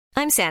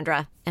I'm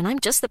Sandra, and I'm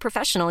just the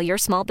professional your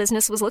small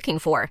business was looking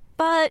for.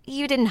 But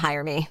you didn't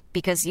hire me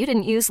because you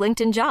didn't use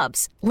LinkedIn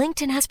Jobs.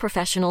 LinkedIn has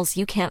professionals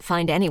you can't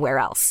find anywhere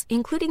else,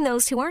 including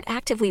those who aren't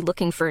actively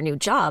looking for a new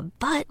job,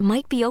 but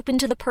might be open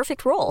to the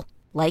perfect role,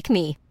 like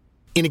me.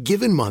 In a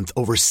given month,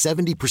 over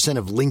 70%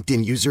 of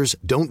LinkedIn users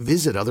don't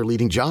visit other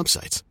leading job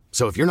sites.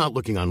 So if you're not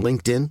looking on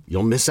LinkedIn,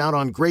 you'll miss out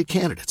on great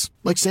candidates,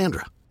 like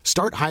Sandra.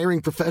 Start hiring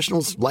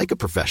professionals like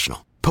a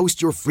professional.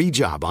 Post your free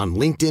job on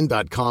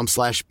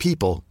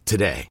linkedin.com/people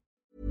today.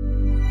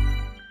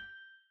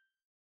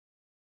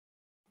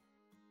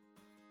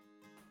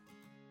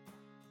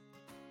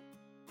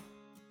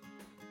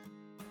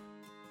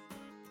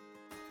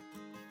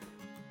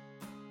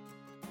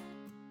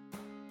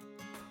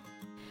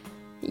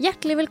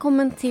 Hjertelig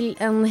velkommen til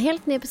en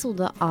helt ny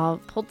episode av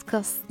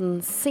podcasten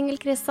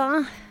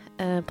Singelkrisa.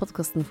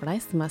 Podcasten for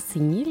deg som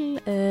single,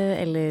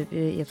 eller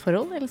i et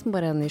forhold, eller som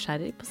bare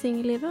nysgjerrig på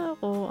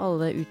singellivet, og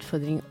alle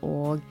utfordringer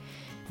og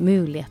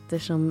muligheter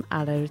som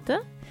der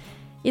ute.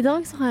 I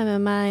dag så har jeg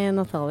med meg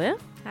Natalie.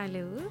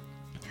 Hallo.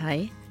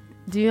 Hei.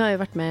 Du har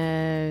jo vært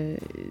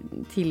med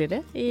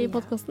tidligere i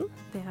podcasten.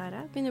 Det har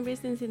jeg. Begynner å bli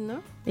stund siden nå.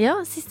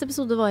 Ja, siste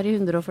episode var i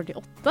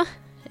 148.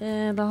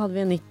 Da hadde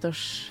vi en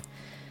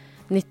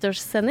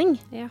nyttårssending.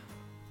 Ja.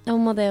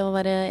 Om det å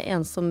være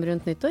ensom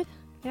rundt nyttår.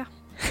 Ja.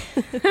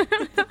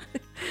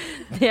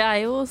 Det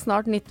jo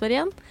snart nyttår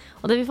igjen.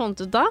 Og det vi fant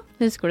ut da,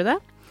 husker du det?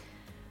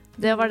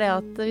 Det var det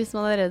at hvis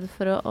man redd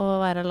for å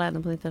være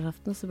alene på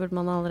nyttårsaften, så burde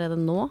man allerede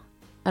nå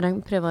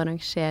prøve å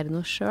arrangere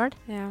noe selv.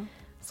 Ja.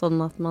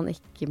 Sånn at man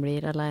ikke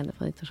blir alene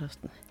på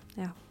nyttårsaften.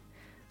 Ja.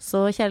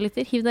 Så kjære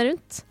lytter, hiv deg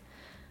rundt.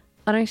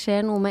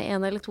 Arranger noe med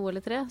 1 eller 2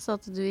 eller 3, så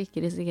at du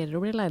ikke risikerer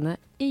å bli alene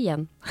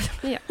igjen.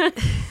 Ja.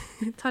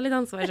 Ta litt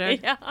ansvar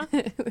selv. Ja.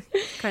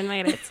 Kan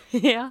være greit.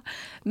 Ja.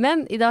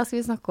 Men i dag skal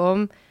vi snakke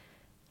om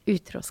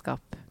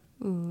utroskap.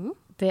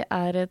 Det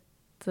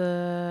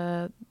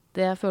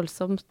det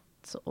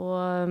følsomt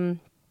og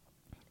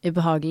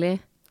ubehagelig.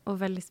 Og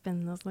veldig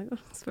spennende å snakke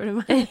om, spør du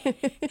meg.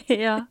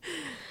 Ja.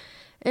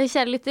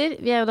 Kjære lytter,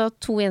 vi jo da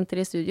 2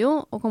 jenter i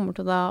studio, og kommer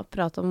til å da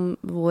prate om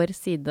vår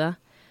side,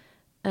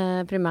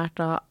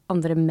 primært da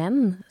andre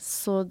menn.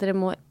 Så dere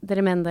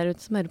menn der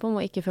ute som hører på,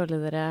 må ikke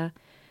føle dere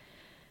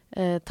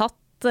tatt,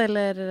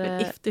 eller...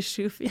 If the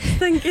shoe fits,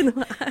 tenker jeg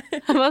nå.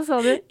 Hva sa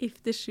du? If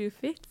the shoe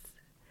fits.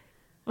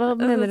 Hva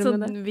mener du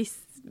med det?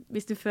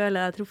 Hvis du føler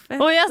deg truffet,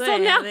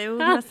 sånn, ja. Det jo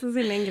mest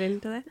sannsynlig en grunn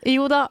til det.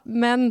 Jo da,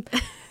 men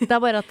det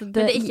bare at det...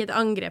 Men det ikke et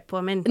angrep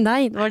på menn.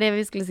 Nei, det var det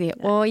vi skulle si.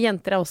 Og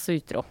jenter også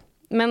utro.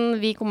 Men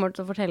vi kommer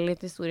til å fortelle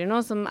litt historier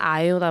nå, som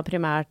jo da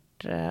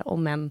primært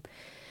om menn.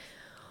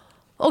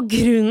 Og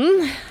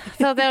grunnen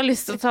til at jeg har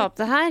lyst til å ta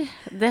opp det her,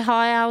 det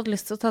har jeg hatt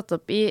lyst til å ta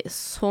opp i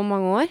så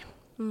mange år.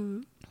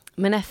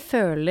 Men jeg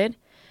føler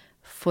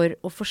for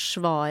å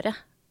forsvare,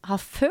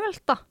 har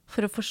følt da,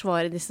 for å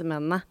forsvare disse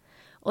mennene.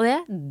 Og det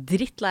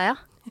drittlei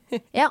av.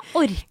 Jeg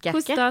orker ikke.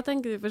 Hvordan da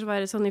tenker du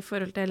forsvare sånn i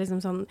forhold til liksom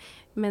sånn,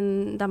 men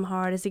de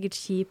har det sikkert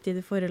kjipt i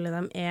det forholdet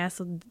de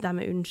så de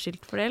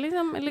unnskyldt for det,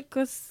 liksom? Eller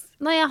hvordan?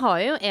 Nei, jeg har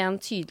jo en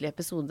tydelig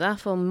episode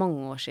for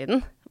mange år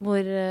siden,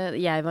 hvor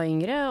jeg var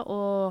yngre,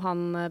 og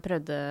han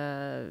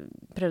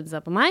prøvde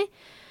seg på meg.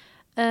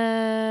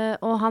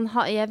 Og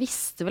jeg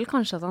visste vel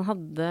kanskje at han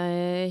hadde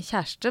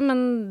kjæreste, men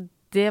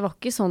det var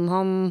ikke sånn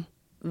han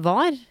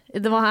var.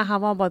 Her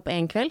var bare på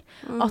en kveld.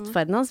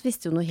 Atferden hans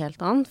visste jo noe helt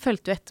annet.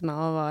 Følte jo etter meg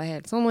og var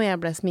helt sånn, og jeg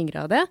ble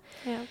smigret av det.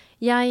 Ja.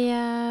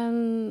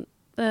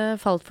 Jeg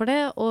falt for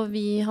det, og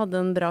vi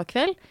hadde en bra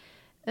kveld.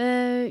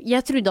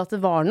 Jeg trodde at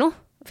det var noe,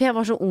 for jeg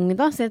var så ung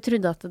da, så jeg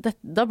trodde at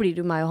da blir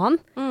det jo meg og han.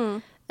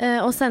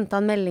 Og sendte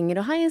han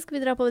meldinger, og hei, skal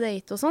vi dra på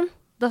date og sånn?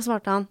 Da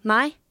svarte han,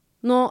 nei,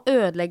 nå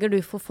ødelegger du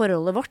for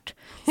forholdet vårt.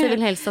 Så jeg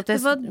vil helst at det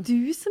var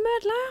du som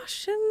ødela,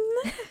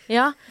 skjønner.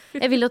 Ja,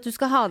 jeg vil at du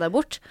skal ha deg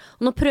bort.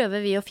 Og nå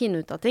prøver vi å finne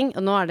ut av ting,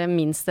 og nå det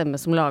min stemme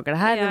som lager det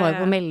her, det var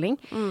jo på melding.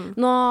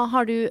 Nå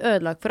har du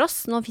ødelagt for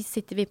oss, nå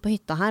sitter vi på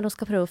hytta her og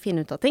skal prøve å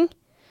finne ut av ting.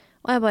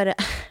 Og jeg bare,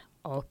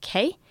 ok.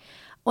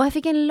 Og jeg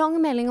fikk en lang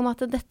melding om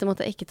at dette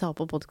måtte jeg ikke ta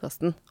på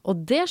podcasten.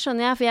 Og det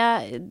skjønner jeg, for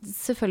jeg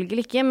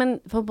selvfølgelig ikke, men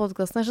på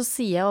podcasten her så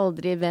sier jeg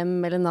aldri hvem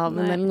eller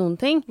navn eller noen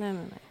ting. Nei.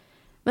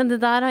 Men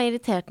det der har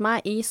irritert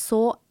meg i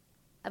så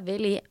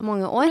veldig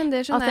mange år, at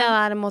jeg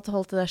der måtte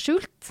holde det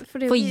skjult.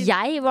 For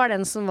jeg var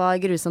den som var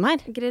grusom her.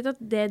 Greit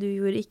at det du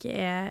gjorde ikke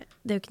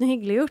det jo ikke noe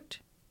hyggelig gjort.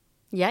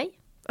 Jeg?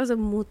 Altså,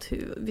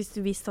 hvis du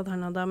visste at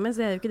han hadde dame,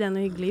 så det jo ikke det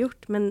noe hyggelig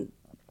gjort. Men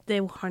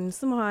det jo han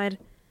som har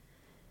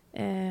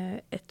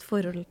et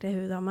forhold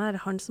til hun dame,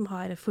 det han som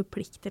har en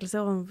forpliktelse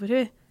overfor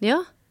hun.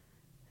 Ja.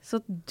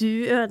 Så at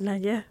du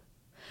ødelegger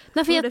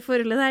Nei, for det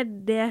forholdet der,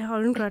 det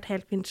har hun klart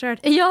helt fint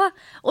selv. Ja,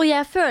 og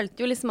jeg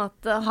følte jo liksom at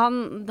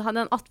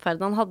den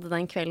atferden han hadde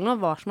den kvelden og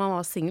var som han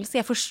var single,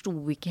 så jeg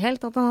forstod ikke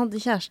helt at han hadde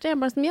kjæreste. Jeg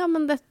bare sånn, ja,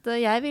 men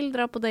jeg vil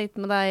dra på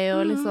date med deg,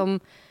 og liksom,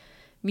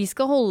 vi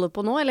skal holde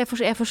på nå, eller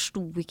jeg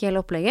forstod ikke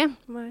hele opplegget.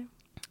 Nei.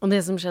 Og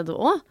det som skjedde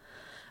også,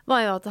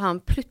 var jo at han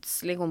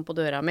plutselig kom på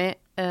døra mi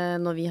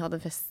når vi hadde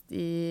fest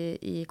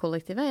i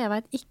kollektivet. Jeg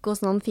vet ikke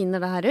hvordan han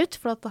finner det her ut,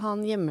 for at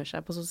han gjemmer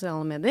seg på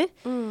sosiale medier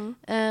på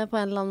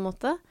en eller annen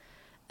måte.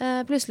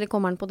 Plutselig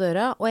kommer han på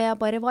døra, og jeg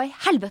bare, hva i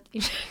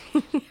helvete?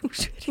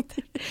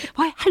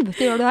 Hva i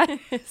helvete gjør du her?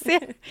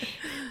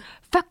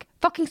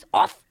 Fuckings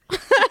off!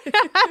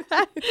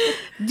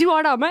 Du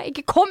har dame,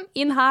 ikke kom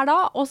inn her da,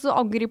 og så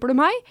angriper du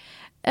meg.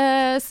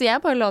 Så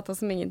jeg bare lata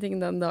som ingenting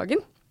den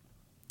dagen.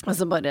 Og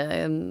så bare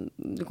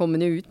kom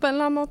han jo ut på en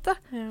eller annen måte.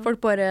 Ja. Folk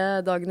bare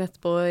dagen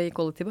etterpå i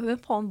kollektivet, hvem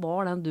faen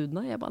var den duden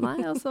da? Jeg bare,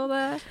 nei, altså det...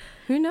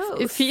 Who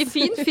knows? Fin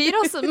fyr,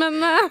 altså, men...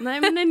 Nei,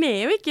 men den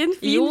er jo ikke en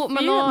fin fyr. Jo,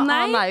 men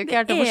han er jo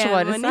ikke her til å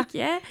forsvare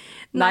seg.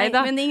 Nei,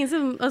 men ingen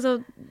som... Altså,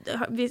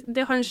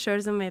 det er han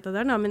selv som vet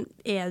det, men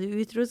er du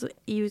utro, så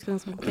i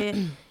utgangspunktet...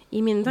 I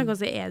mine tanker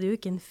så er du jo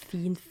ikke en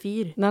fin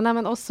fyr. Nei,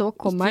 men og så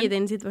kommer... Ikke i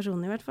den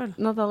situasjonen i hvert fall.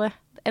 Natalie,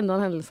 enda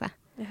en hendelse.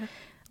 Ja.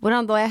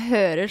 Hvordan da jeg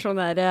hører sånn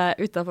der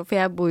utenfor, for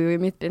jeg bor jo i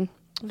Midtbyen.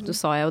 Du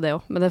sa jeg jo det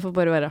også, men det får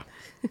bare være.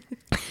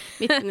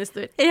 Midtbyen er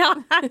stor. Ja,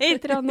 i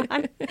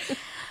Trondheim.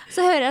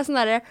 Så hører jeg sånn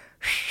der,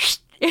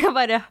 jeg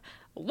bare,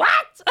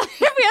 what?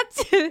 For jeg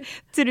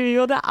tror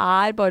jo det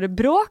er bare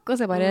bråk, og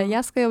så jeg bare,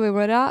 jeg skal jobbe i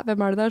morgen,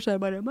 hvem er det der? Så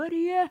jeg bare,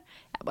 Marie.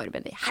 Jeg bare,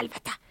 men i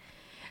helvete.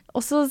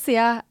 Og så sier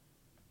jeg,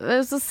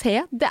 så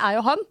ser jeg, det er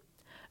jo han.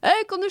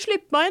 Hei, kan du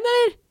slippe meg inn,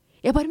 eller?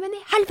 Jeg bare, men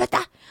i helvete!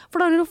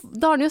 For da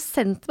har han jo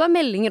sendt meg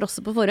meldinger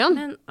også på forhånd.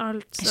 Men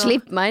altså,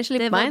 slipp meg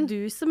inn. Det var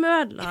du som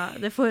ødela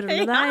det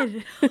forholdet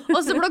der. Og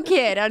så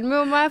blokkerer han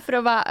med meg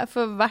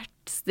for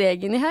hvert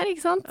steg inni her,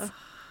 ikke sant?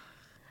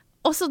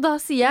 Og så da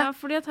sier jeg... Ja,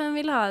 fordi at han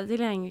vil ha det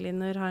tilgjengelig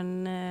når han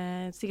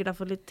sikkert har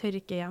fått litt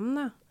tørke hjem,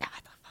 da. Jeg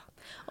vet da faen.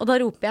 Og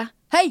da roper jeg,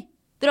 hei,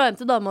 dra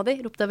hjem til dama di,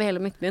 ropte jeg over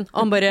hele Midtbyen.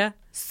 Og han bare,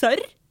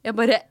 sør? Jeg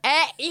bare,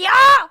 ja!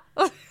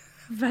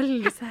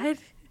 Veldig sær.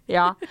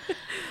 Ja.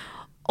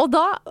 Og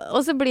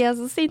så blir jeg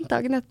så sint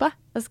dagen etterpå.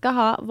 Jeg skal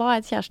ha, hva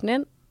er kjæresten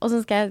din? Og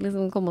så skal jeg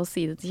liksom komme og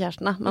si det til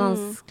kjæresten da. Men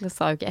han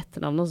sa jo ikke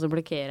etternavnet, og så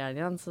blokkerer han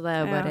igjen. Så det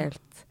er jo bare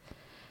helt...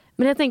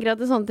 Men jeg tenker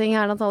at det sånne ting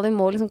her, Natalie,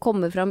 må liksom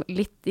komme frem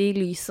litt i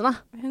lyset da.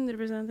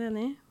 100%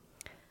 enig.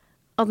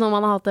 At når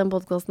man har hatt den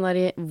podcasten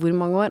der i hvor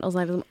mange år, og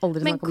så er det liksom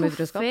aldri snakket om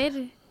utroskap. Men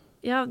hvorfor...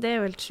 Ja, det er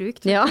jo helt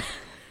sykt. Ja.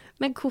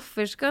 Men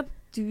hvorfor skal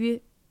du...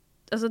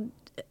 Altså,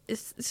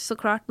 så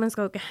klart, man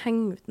skal jo ikke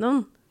henge ut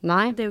noen.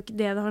 Nei. Det er jo ikke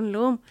det det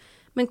handler om.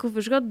 Men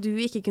hvorfor skal du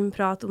ikke kunne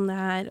prate om det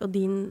her, og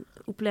din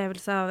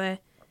opplevelse av det,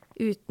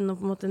 uten å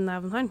på en måte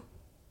nevne han?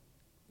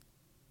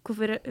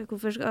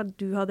 Hvorfor skal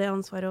du ha det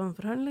ansvaret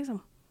overfor han,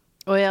 liksom?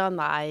 Åja,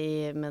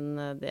 nei, men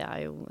det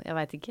er jo, jeg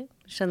vet ikke,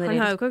 generelt.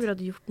 Han har jo ikke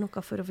akkurat gjort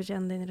noe for å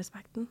fortjene den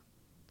respekten.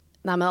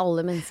 Nei, men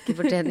alle mennesker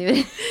fortjener jo.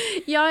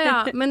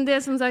 ja, men det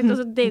er som sagt,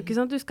 altså, det er jo ikke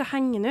sånn at du skal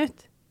henge den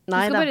ut. Du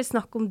skal bare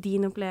snakke om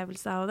din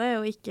opplevelse av det,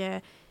 og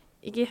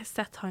ikke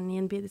sette han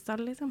i en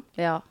bidestall, liksom.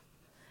 Ja,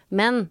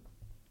 men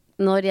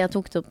når jeg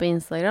tok det opp på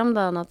Instagram,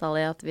 da,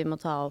 Natalie, at vi må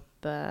ta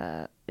opp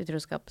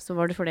utroskap, så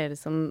var det flere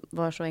som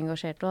var så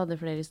engasjerte og hadde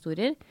flere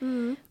historier.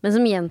 Men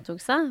som gjentok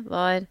seg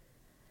var,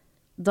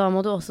 da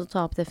må du også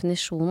ta opp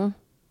definisjonen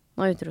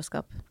av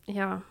utroskap.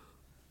 Ja.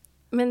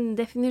 Men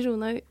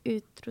definisjonen av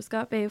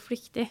utroskap er jo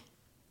flyktig.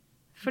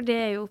 For det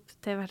er jo opp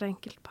til hvert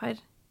enkelt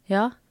par.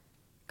 Ja.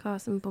 Hva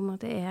som på en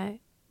måte er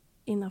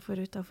innenfor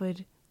og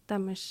utenfor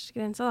deres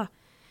grenser, da.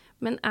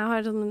 Men jeg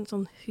har en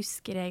sånn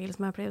huskeregel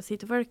som jeg pleier å si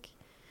til folk.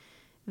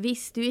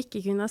 Hvis du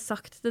ikke kunne ha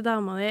sagt til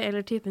dama di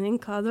eller typen din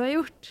hva du har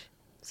gjort,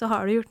 så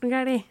har du gjort noe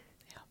galt.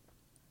 Ja.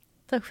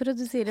 Takk for at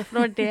du sier det, for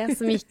det var det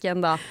som gikk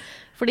igjen da.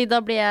 Fordi da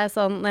ble jeg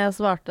sånn, når jeg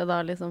svarte da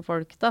liksom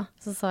folk da,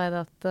 så sa jeg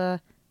det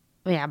at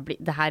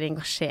det her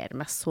engasjerer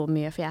meg så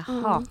mye, for jeg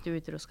hater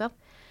jo utroskap.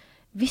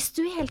 Hvis du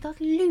i hele tatt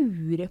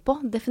lurer på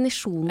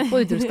definisjonen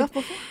på utroskap,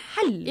 hvorfor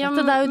helvete? Ja,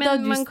 men, da er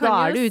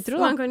du utro,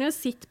 da. Man kan jo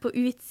sitte på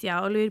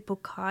utsida og lure på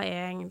hva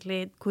er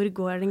egentlig, hvor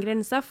går den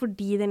grensa,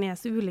 fordi den er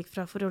så ulik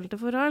fra forhold til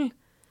forhold.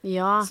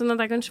 Ja. Sånn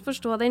at jeg kan ikke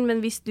forstå den,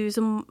 men hvis du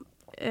som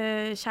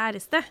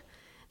kjæreste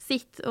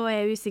sitter og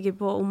er usikker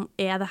på om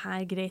er det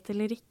her greit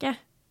eller ikke,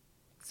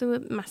 så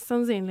mest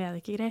sannsynlig er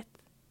det ikke greit.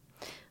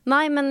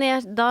 Nei, men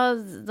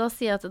da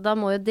sier jeg at da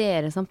må jo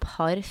dere som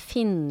par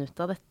finne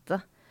ut av dette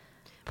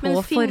på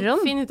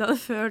forhånd. Men finn ut av det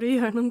før du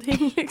gjør noen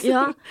ting, liksom.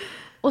 Ja,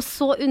 og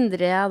så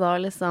undrer jeg da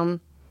liksom,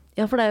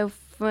 ja, for det er jo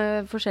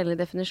forskjellige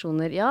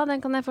definisjoner. Ja,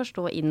 den kan jeg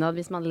forstå innad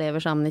hvis man lever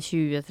sammen i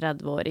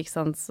 20-30 år, ikke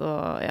sant? Så,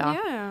 ja.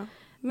 Ja.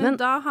 Men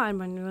da har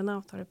man jo en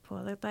avtale på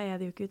det. Da er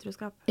det jo ikke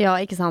utroskap. Ja,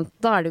 ikke sant?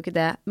 Da er det jo ikke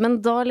det. Men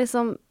da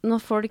liksom,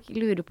 når folk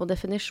lurer på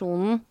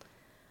definisjonen,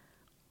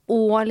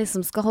 og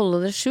liksom skal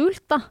holde det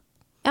skjult da,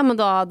 ja, men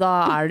da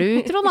er du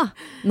utro da.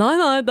 Nei,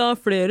 det er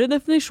flere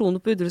definisjoner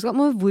på utroskap.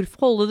 Men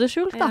hvorfor holde det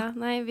skjult da? Ja,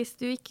 nei, hvis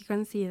du ikke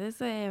kan si det,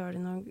 så gjør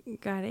det noe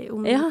galt.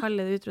 Om du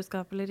kaller det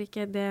utroskap eller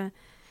ikke,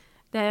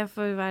 det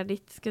får være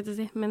ditt, skal du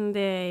si. Men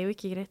det er jo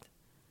ikke greit.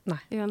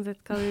 Nei.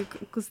 Uansett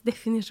hvilken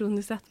definisjon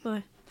du setter på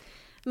det.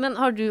 Men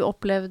har du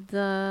opplevd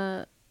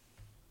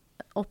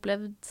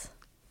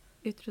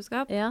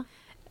utroskap? Ja.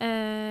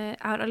 Jeg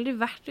har aldri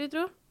vært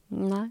utro.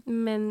 Nei.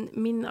 Men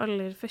min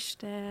aller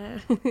første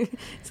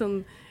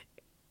sånn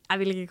jeg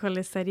vil ikke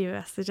kalle det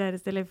seriøse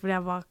kjæreste, eller fordi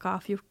jeg var ikke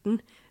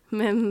 14,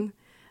 men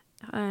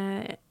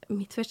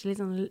mitt første litt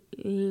sånn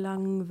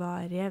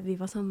langvarige, vi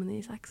var sammen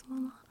i 6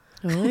 måneder.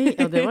 Oi,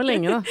 ja, det var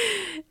lenge da.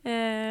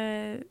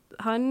 Jeg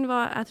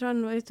tror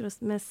han var ute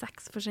med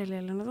 6 forskjellige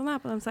eller noe sånt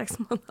her på de 6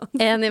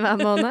 månedene. En i hver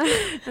måned.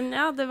 Men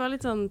ja, det var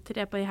litt sånn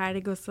 3 på en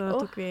helg, og så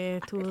tok vi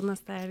 2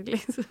 neste helg,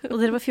 liksom. Og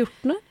dere var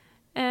 14 år?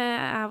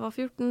 Jeg var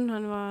 14,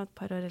 han var et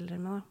par år eldre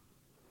enn meg da.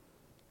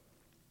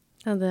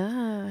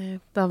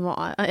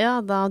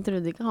 Ja, da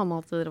trodde ikke han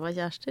at dere var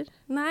kjærester.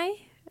 Nei,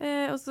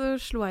 og så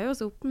slo jeg jo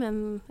også opp,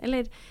 men,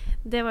 eller,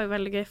 det var jo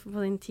veldig gøy, for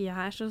på den tiden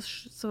her,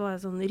 så var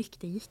det sånn,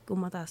 rykte gikk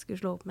om at jeg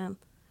skulle slå opp med en.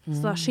 Så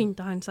da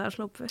skyndte han seg å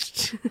slå opp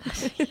først.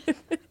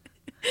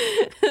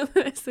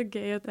 Det er så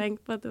gøy å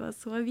tenke på at det var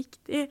så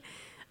viktig.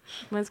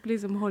 Man skulle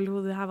liksom holde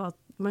hodet her, at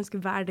man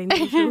skulle være den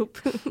som slo opp.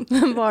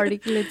 Var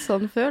det ikke litt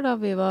sånn før, da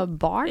vi var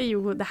barn?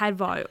 Jo, det her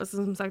var jo,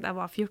 som sagt, jeg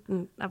var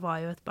 14, jeg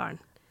var jo et barn.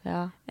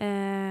 Ja.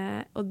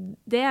 Og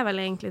det er vel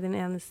egentlig den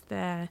eneste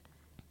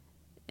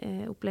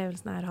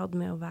opplevelsen jeg har hatt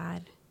med å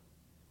være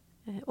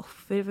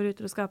offer for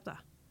utroskap, da.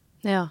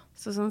 Ja.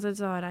 Så sånn sett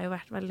så har jeg jo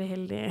vært veldig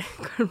heldig,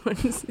 kan man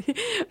si.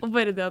 Og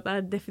bare det at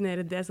jeg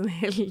definerer det som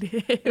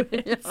heldig er jo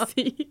helt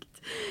sykt.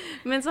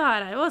 Men så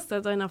har jeg jo også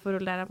et annet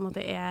forhold der jeg på en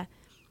måte er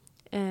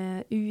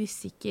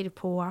usikker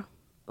på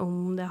om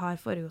det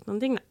har foregått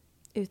noen ting, da.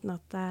 Uten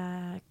at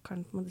jeg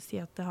kan på en måte si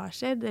at det har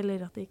skjedd,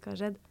 eller at det ikke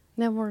har skjedd.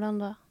 Ja, hvordan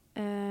da?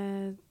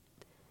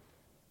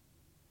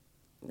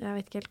 Jeg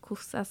vet ikke helt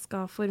hvordan jeg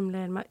skal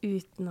formulere meg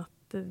uten at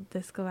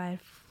det skal være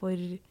for...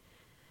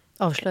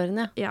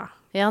 Avslørende, ja.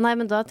 Ja, nei,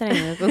 men da trenger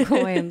vi ikke å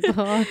gå inn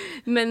på...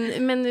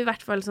 men i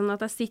hvert fall sånn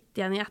at jeg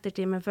sitter igjen i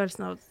ettertid med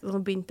følelsen av at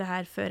sånn begynte det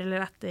her før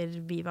eller etter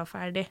vi var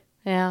ferdig.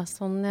 Ja,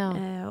 sånn, ja.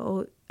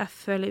 Og jeg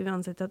føler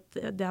uansett at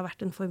det har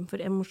vært en form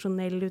for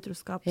emosjonell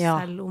utroskap,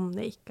 selv om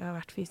det ikke har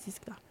vært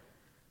fysisk, da.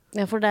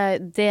 Ja, for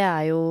det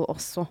er jo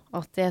også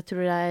at jeg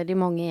tror det er i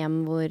mange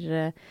hjem hvor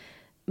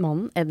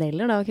mannen,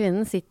 eller da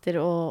kvinnen, sitter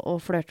og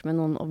flørter med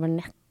noen over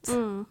nett.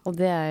 Og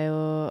det er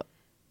jo...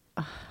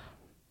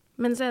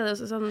 Men så er det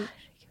også sånn...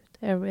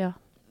 Ja.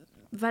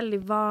 Veldig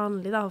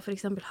vanlig da, å for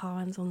eksempel ha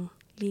en sånn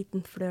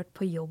liten flørt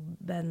på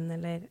jobben,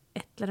 eller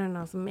et eller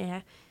annet som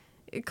er,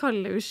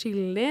 kall det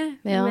uskyldig,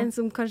 men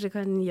som kanskje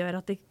kan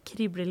gjøre at det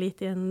kribler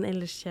litt i en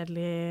ellers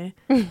kjedelig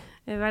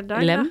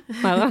hverdag. Lem?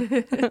 Nei da.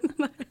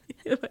 Nei,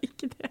 det var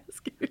ikke det jeg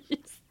skulle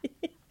si.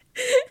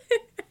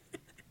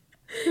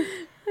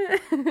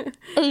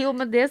 Jo,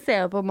 men det ser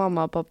jeg på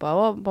mamma og pappa,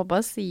 og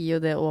pappa sier jo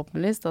det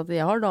åpenlyst, at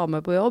jeg har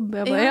dame på jobb.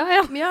 Jeg bare,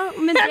 ja,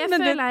 men det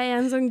føler jeg er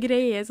en sånn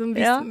greie som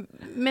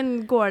men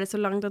går det så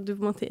langt at du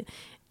på en måte,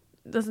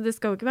 altså det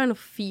skal jo ikke være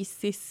noe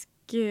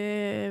fysisk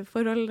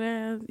forhold,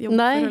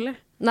 jobbforholdet.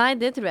 Nei,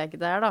 det tror jeg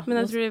ikke det er da. Men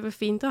jeg tror det er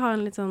fint å ha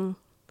en litt sånn,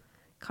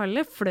 kall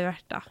det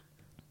flørt da.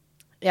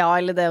 Ja,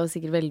 eller det er jo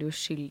sikkert veldig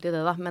uskyldig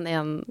det da, men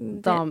en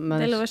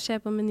dame... Det er lov å se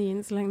på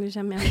menyen så lenge du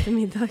kommer hjem til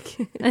middag.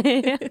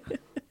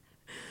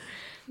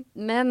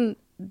 Men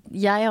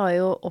jeg har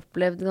jo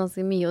opplevd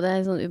ganske mye, og det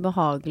er sånn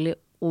ubehagelig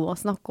å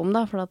snakke om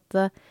da, for at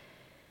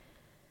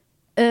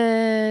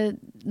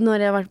når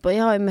jeg har vært på,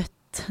 jeg har jo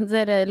møtt,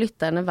 dere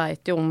lytterne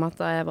vet jo om at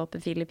da jeg var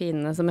på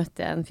Filippinene, så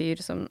møtte jeg en fyr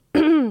som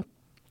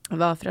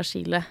var fra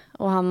Chile,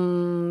 og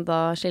da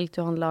skilte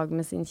jo han lag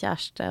med sin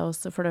kjæreste, og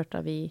så flørta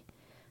vi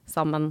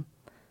sammen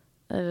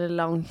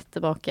langt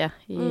tilbake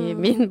i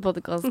min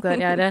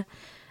podcastkarriere.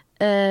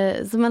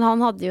 Men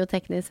han hadde jo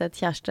teknisk sett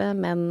kjæreste,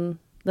 men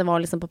det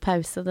var liksom på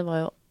pause, det var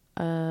jo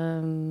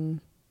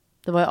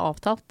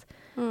avtalt.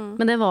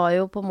 Men det var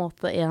jo på en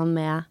måte en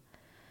med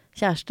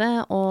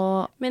kjæreste,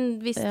 og...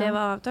 Men hvis det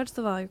var avtalt,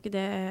 så var jo ikke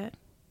det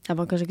jeg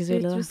var kanskje ikke så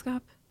ille,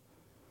 utroskap.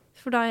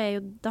 For da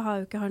har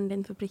jo ikke han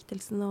den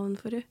forpliktelsen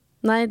ovenfor du.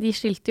 Nei, de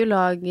skilte jo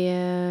lag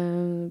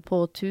på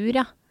tur,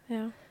 ja.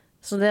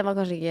 Så det var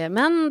kanskje ikke...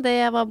 Men det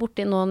jeg var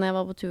borte i nå, når jeg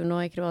var på tur nå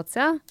i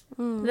Kroatia,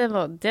 det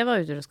var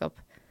utroskap.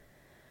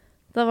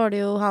 Da var det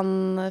jo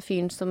han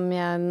fyren som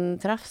jeg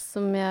traff,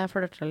 som jeg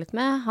flørtet litt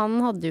med. Han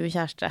hadde jo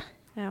kjæreste.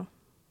 Ja.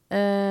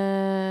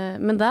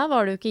 Men der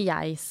var det jo ikke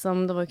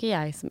det var jo ikke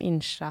jeg som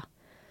innsja.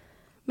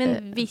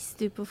 Men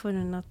visste du på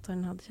forhånd at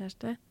han hadde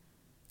kjæreste?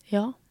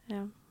 Ja.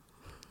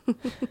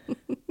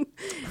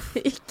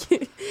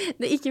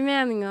 Det er ikke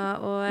meningen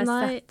å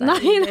sette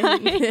deg i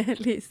det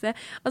lyset.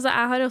 Altså,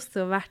 jeg har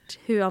også vært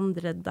hun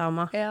andre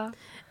dama. Ja.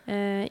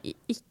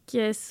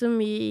 Ikke så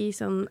mye i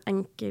sånn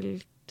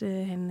enkelt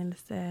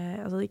hendelse,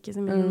 altså ikke så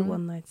mye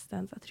one night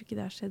stands. Jeg tror ikke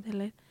det har skjedd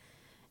heller.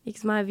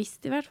 Ikke som jeg har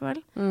visst i hvert fall.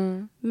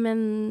 Men,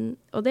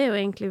 og det er jo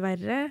egentlig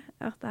verre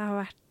at jeg har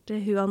vært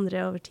hun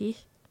andre over tid.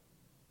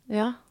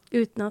 Ja.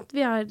 Uten at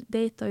vi har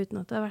datet, uten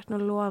at det har vært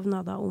noen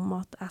lovnader om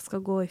at jeg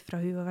skal gå ifra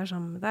hun og være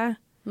sammen med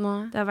deg.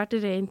 Nei. Det har vært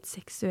rent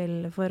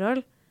seksuelle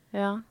forhold,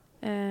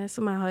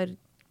 som jeg har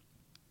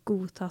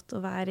godtatt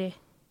å være i,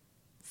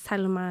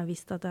 selv om jeg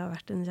visste at det har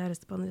vært en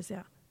kjæreste på andre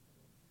siden.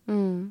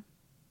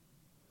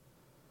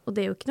 Og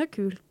det er jo ikke noe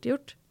kult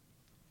gjort.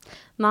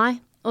 Nei,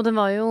 og det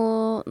var jo,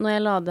 når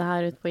jeg la det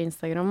her ut på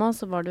Instagram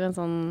også, så var det jo en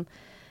sånn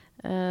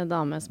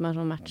dame som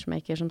sånn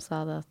matchmaker som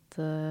sa det at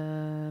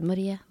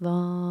Marie,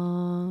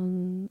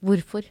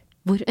 hvorfor?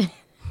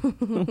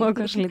 Hun var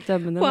kanskje litt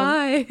dømmende.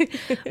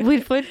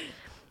 Hvorfor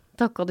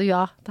takket du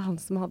ja til han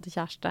som hadde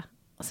kjæreste?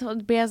 Og så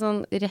ble jeg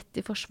sånn rett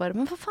i forsvaret.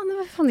 Men hva faen, det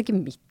var faen ikke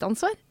mitt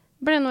ansvar.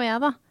 Det ble noe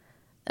jeg da.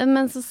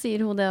 Men så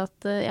sier hun det at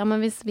ja,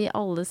 men hvis vi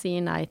alle sier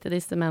nei til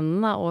disse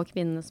mennene da, og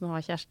kvinnene som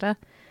har kjæreste,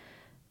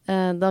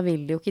 da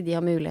vil jo ikke de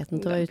ha muligheten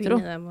til å være utro. Da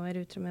begynner de å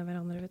være utro med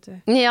hverandre, vet du.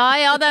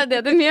 Ja, det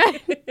det de gjør.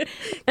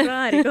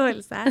 Klarer ikke å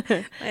holde seg.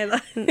 Neida.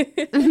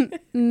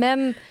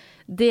 Men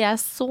det jeg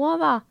så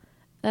da,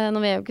 nå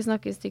vil jeg jo ikke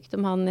snakke stygt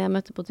om han jeg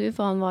møtte på tur,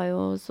 for han var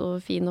jo så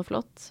fin og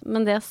flott.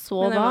 Men det jeg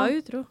så men jeg var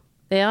utro.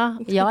 Ja,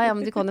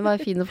 men du kan jo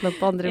være fin og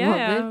flott på andre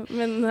måter. Ja,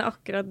 men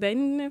akkurat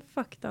den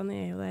faktaen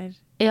jo der.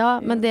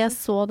 Ja, men det jeg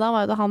så da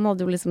var jo han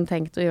hadde jo liksom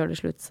tenkt å gjøre det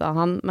slutt, sa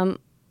han. Men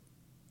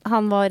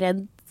han var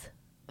redd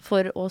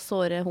for å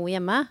såre hun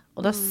hjemme,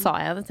 og da sa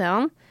jeg det til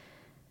han.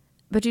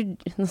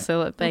 Nå så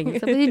jeg det på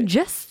engelsk, but you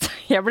just,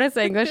 jeg ble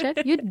så engasjert,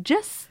 you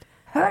just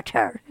hurt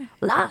her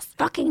last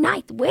fucking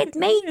night with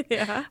me.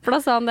 Ja. For da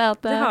sa han det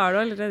at... Det har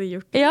du allerede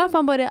gjort. Ja, for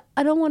han bare,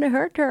 I don't want to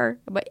hurt her.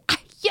 Jeg bare,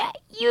 yeah,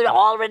 you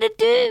already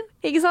do.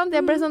 Ikke sant?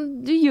 Jeg ble sånn,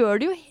 du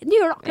gjør det jo, du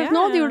gjør det akkurat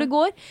nå, du gjør det i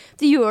går.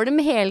 Du gjør det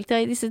med hele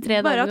tiden i disse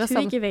 3 dagene. Bare at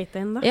hun ikke vet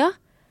det enda. Ja.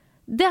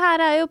 Det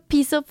her jo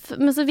piece of,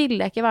 men så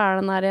ville jeg ikke være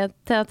den der,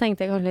 jeg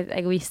tenkte jeg kanskje litt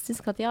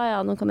egoistisk, at ja,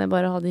 nå kan jeg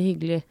bare ha det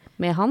hyggelig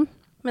med han.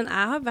 Men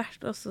jeg har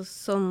vært også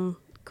sånn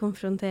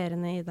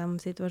konfronterende i de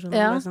situasjonene.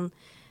 Ja. Sånn,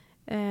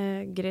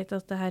 greit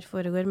at det her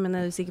foregår, men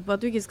du sikker på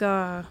at du ikke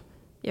skal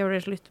gjøre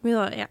det slutt med,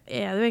 da?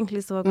 Er du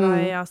egentlig så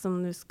glad i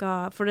som du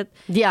skal? For det,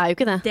 de jo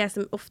ikke det. Det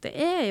som ofte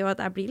jo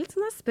at jeg blir litt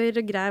sånn, jeg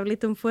spør og graver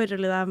litt om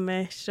forholdet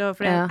deres,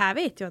 for jeg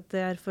vet jo at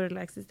det her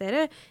forholdet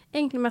eksisterer,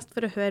 egentlig mest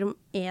for å høre om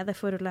det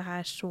forholdet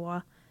her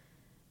så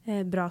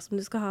bra som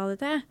du skal ha det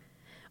til.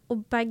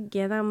 Og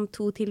begge de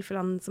 2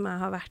 tilfellene som jeg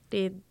har vært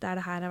i, der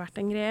det her har vært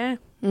en greie,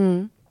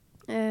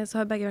 så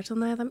har begge vært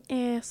sånn, nei,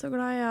 de så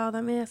glad, ja,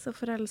 de så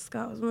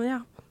forelsket, og sånn,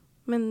 ja,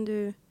 men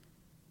du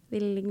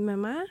vil ligge med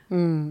meg?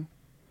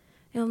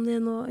 Ja, om det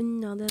noe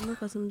annet, det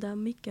noe som de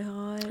ikke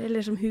har,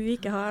 eller som hun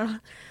ikke har, da.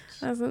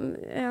 Altså,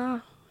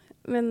 ja,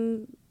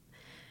 men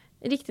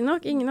riktig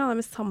nok, ingen av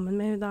dem sammen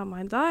med hun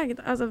dama i dag,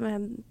 altså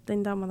med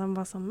den dama de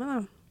var sammen med,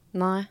 da.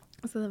 Nei.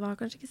 Altså, det var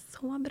kanskje ikke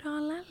så bra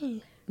lell.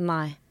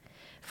 Nei.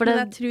 Men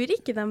jeg tror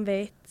ikke de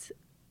vet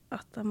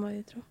at de var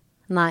utro.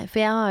 Nei, for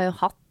jeg har jo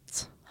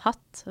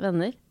hatt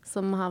venner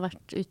som har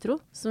vært utro,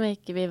 som jeg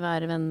ikke vil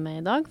være venn med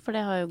i dag, for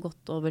det har jo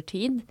gått over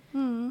tid.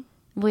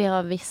 Hvor jeg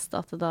har visst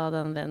at da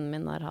den vennen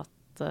min har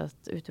hatt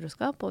et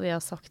utroskap, og vi har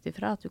sagt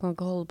ifra at du kan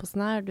ikke holde på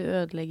sånn her, du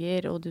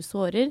ødelegger og du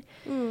sårer.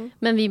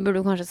 Men vi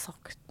burde jo kanskje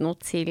sagt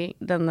noe til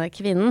denne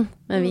kvinnen,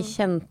 men vi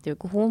kjente jo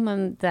ikke hun,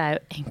 men det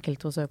jo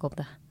enkelt å søke opp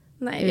det.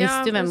 Nei, jeg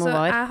visste jo hvem hun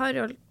var. Jeg har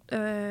jo,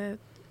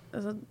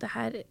 altså det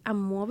her, jeg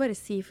må bare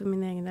si for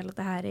min egen del at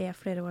det her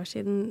flere år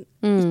siden,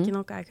 ikke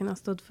noe jeg kunne ha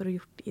stått for å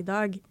gjort i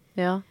dag.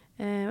 Ja.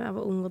 Jeg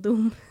var ung og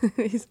dum,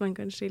 hvis man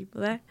kan skylde på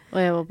det. Og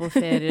jeg var på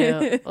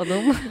ferie og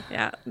dum.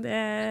 Ja,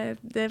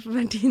 det får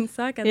være din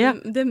sak.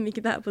 Jeg dømmer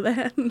ikke deg på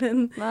det,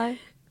 men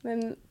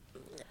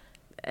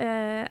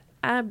jeg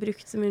har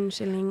brukt som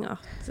unnskyldning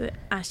at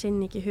jeg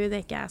kjenner ikke hun,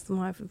 det ikke jeg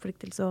som har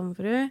forpliktelse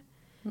overfor hun.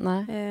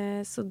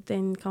 Så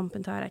den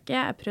kampen tar jeg ikke.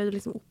 Jeg prøvde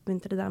liksom å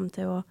oppmuntre dem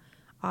til å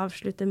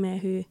avslutte med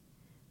hun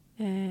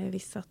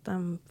hvis at de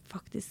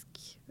faktisk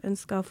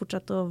ønsker å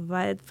fortsette å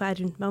være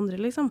rundt med andre,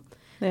 liksom.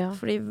 Ja.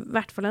 Fordi i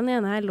hvert fall den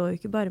ene her lå jo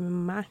ikke bare med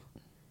meg.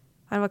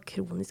 Han var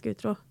kronisk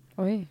utro.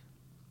 Oi.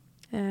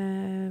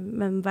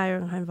 Men hver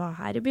gang han var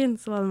her i byen,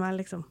 så var det meg,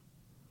 liksom.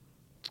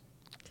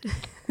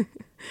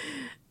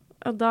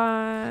 Og da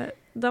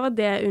var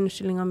det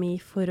unnskyldningen min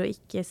for å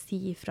ikke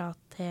si ifra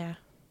til...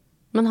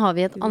 Men har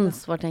vi et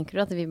ansvar, tenker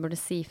du, at vi burde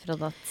si fra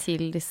da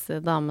til disse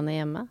damene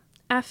hjemme?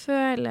 Jeg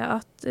føler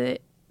at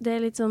det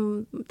litt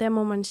sånn, det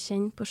må man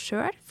kjenne på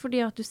selv, fordi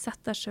at du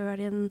setter deg selv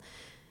i en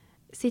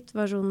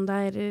situasjon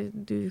der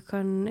du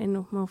kan ende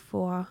opp med å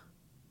få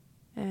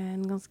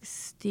en ganske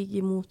stygg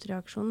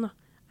motreaksjon, da.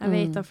 Jeg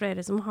vet av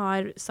flere som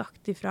har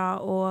sagt ifra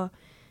og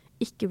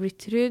ikke blitt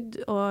trudd,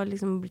 og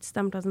liksom blitt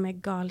stemplet som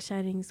en gal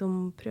kjæring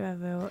som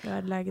prøver å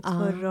ødelegge et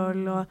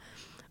forhold,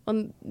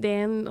 og det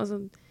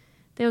altså,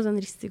 det jo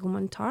sånn risiko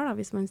man tar da,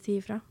 hvis man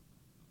sier fra.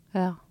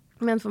 Ja.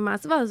 Men for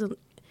meg så var det sånn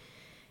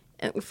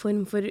en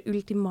form for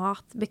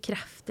ultimat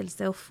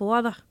bekreftelse å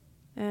få da.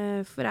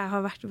 For jeg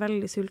har vært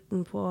veldig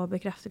sulten på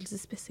bekreftelse,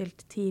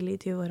 spesielt tidlig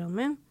i 20-årene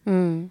mine.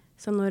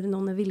 Så når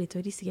noen villig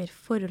til å risikere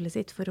forholdet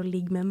sitt for å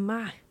ligge med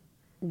meg.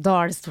 Da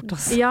det stort,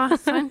 altså. Ja,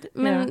 sant.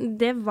 Men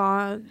det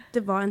var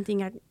en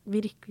ting jeg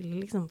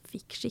virkelig liksom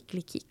fikk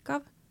skikkelig kick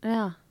av.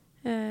 Ja.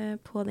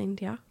 På den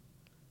tida.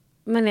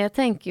 Men jeg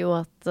tenker jo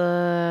at...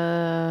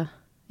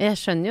 jeg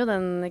skjønner jo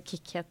den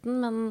kickheten,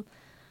 men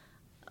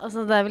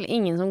altså, det vel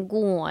ingen som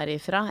går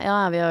ifra.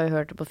 Ja, vi har jo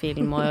hørt det på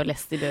film og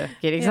lest i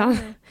bøker, ikke sant?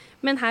 Ja.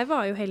 Men her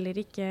var jo heller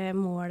ikke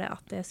målet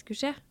at det skulle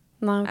skje.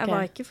 Nei, okay. Jeg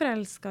var ikke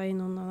forelsket i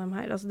noen av dem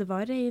her. Altså, det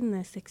var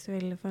rene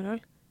seksuelle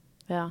forhold.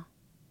 Ja.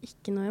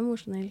 Ikke noe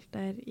emosjonelt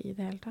der i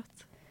det hele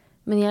tatt.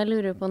 Men jeg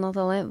lurer på,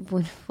 Natalie,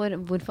 hvorfor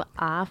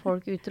er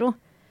folk utro?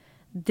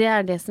 Det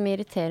det som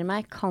irriterer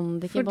meg. Kan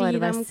det ikke Fordi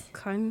bare være... de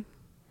kan.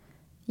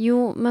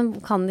 Jo, men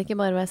kan det ikke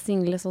bare være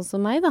single sånn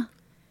som meg, da?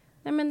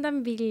 Nei, men de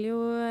vil jo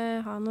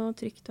ha noe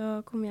trygt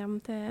å komme hjem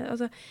til.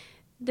 Altså,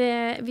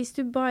 hvis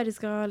du bare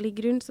skal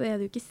ligge rundt, så er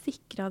du ikke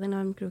sikret den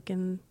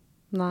armkroken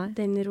Nei.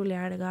 den rolige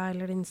helga,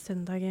 eller den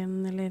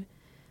søndagen, eller...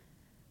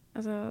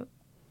 Altså,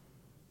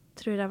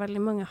 tror jeg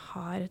veldig mange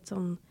har et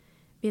sånn...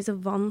 Vi er så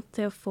vant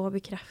til å få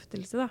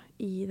bekreftelse da,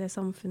 i det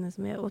samfunnet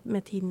som er,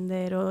 med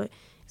Tinder og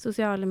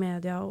sosiale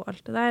medier og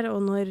alt det der.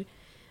 Og når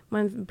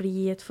man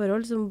blir i et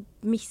forhold, så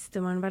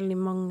mister man veldig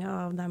mange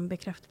av de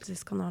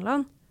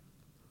bekreftelseskanalene.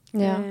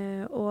 Ja.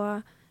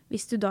 Og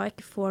hvis du da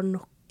ikke får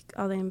nok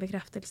av den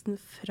bekreftelsen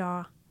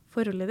fra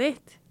forholdet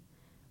ditt,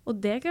 og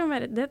det kan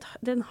være det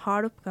er en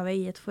hard oppgave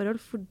i et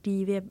forhold, fordi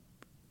vi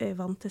er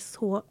vant til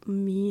så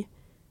mye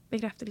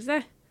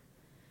bekreftelse.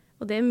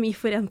 Og det er mye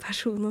for en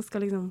person å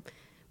skal liksom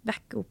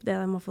backe opp det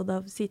de har fått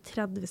av, si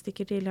 30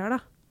 stykker tidligere da.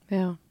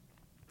 Ja.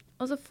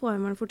 Og så får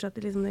man fortsatt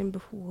liksom den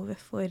behovet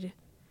for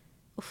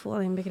å få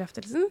den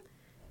bekreftelsen,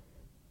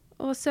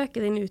 og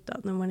søke den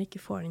utad når man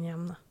ikke får den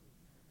hjem da.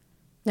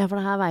 Ja, for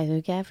det her vet jo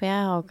ikke jeg, for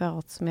jeg har ikke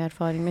hatt så mye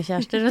erfaring med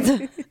kjærester, vet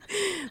du.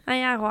 Nei,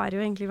 jeg har jo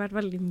egentlig vært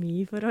veldig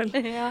mye i forhold.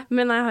 Ja.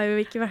 Men jeg har jo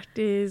ikke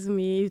vært i så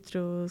mye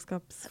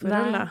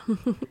utroskapsforhold da.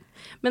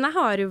 Men jeg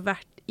har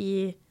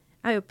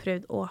jo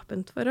prøvd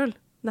åpent forhold,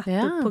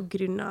 nettopp på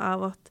grunn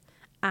av at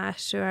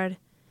jeg selv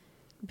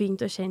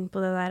begynte å kjenne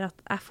på det der at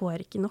jeg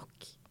får ikke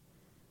nok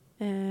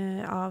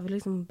av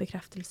liksom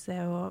bekreftelse,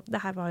 og det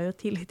her var jo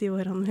tidlig i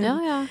årene. Ja,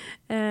 ja.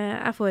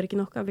 Jeg får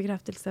ikke nok av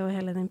bekreftelse og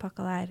hele den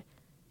pakka der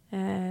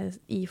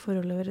i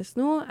forholdet vårt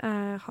nå.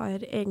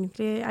 Jeg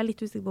er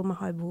litt usikker på om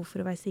jeg har behov for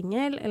å være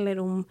single,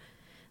 eller om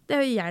det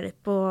er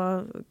hjelp å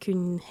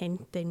kunne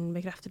hente den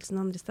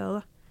bekreftelsen andre steder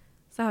da.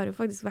 Så jeg har jo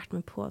faktisk vært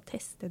med på å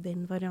teste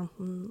den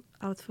varianten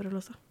av et forhold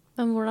også.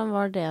 Men hvordan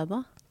var det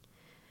da?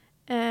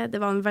 Det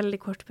var en veldig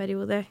kort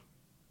periode,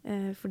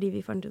 fordi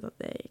vi fant ut at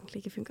det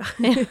egentlig ikke funket.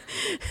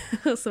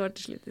 Og så var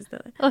det slutt i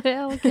stedet.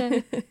 Ja, ok.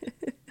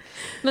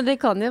 Men det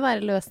kan jo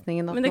være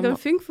løsningen. Men det kan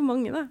funke for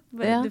mange da.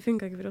 Ja. Det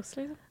funket ikke for oss,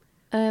 liksom.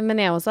 Men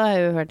jeg også har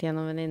jo hørt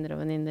gjennom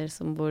venninner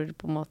som hvor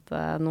på en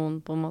måte,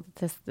 noen på en måte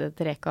tester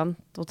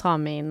trekant og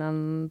tar med inn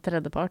en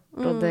tredjepart,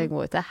 og det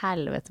går jo til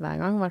helvete hver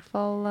gang, i hvert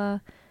fall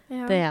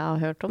det jeg har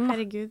hørt om da.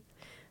 Herregud,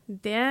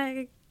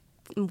 det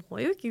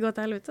må jo ikke gå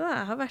til helvete da.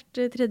 Jeg har vært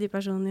tredje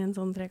person i en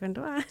sånn trekant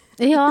også.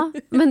 Ja,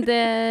 men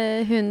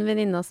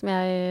venninna som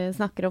jeg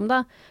snakker om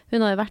da,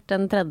 hun har jo vært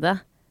den tredje,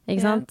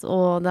 ikke sant?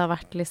 Og det har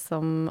vært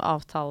liksom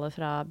avtale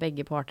fra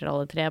begge parter,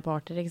 alle tre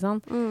parter, ikke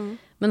sant?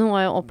 Men hun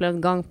har jo opplevd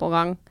gang på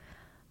gang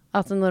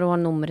at når hun har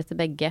nummeret til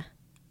begge,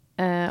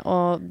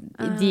 og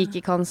de ikke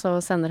kan, så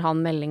sender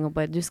han melding og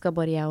bare, du skal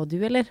bare jeg og du,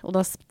 eller? Og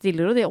da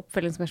stiller hun de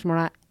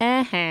oppfølgingsspørsmålene,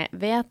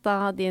 vet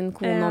da din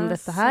kone om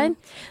dette her?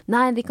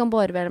 Nei, de kan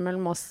bare være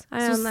mellom oss.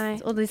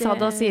 Og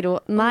da sier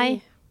hun,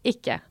 nei,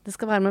 ikke. Det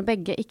skal være med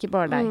begge, ikke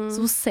bare deg.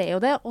 Så hun ser jo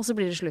det, og så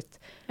blir det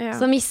slutt.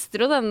 Så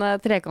mister hun denne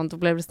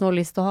trekantopplevelsen hun har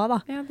lyst til å ha, da.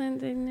 Ja,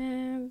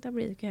 da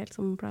blir det ikke helt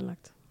som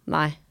planlagt.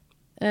 Nei.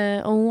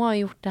 Og hun har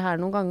gjort det her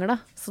noen ganger da,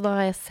 så da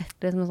har jeg sett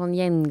liksom en sånn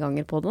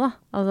gjenganger på det da.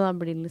 Altså da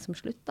blir det liksom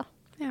slutt da.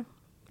 Ja,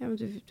 men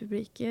du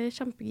blir ikke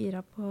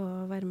kjempegira på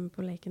å være med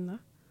på leken da?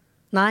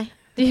 Nei,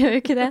 du gjør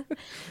jo ikke det.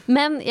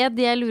 Men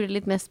det jeg lurer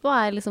litt mest på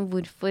er liksom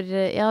hvorfor,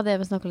 ja det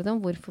vi snakker litt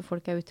om, hvorfor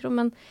folk er utro,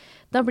 men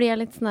da blir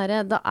jeg litt sånn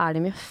da er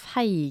de mye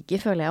feige,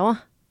 føler jeg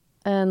også.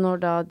 Når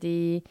da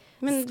de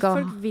men skal...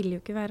 folk vil jo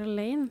ikke være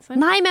alene, sant?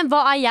 Nei, men hva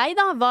er jeg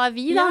da? Hva er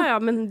vi da? Ja,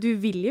 men du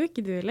vil jo ikke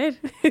du heller.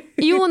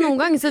 Jo, noen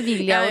ganger så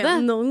vil jeg jo det.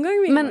 Noen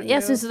ganger vil men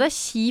jeg synes jo det er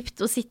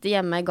kjipt å sitte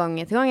hjemme gang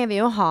etter gang. Jeg vil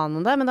jo ha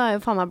noen der, men det har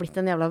jo faen meg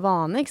blitt en jævla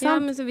vane, ikke sant?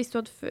 Ja, men så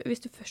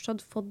hvis du først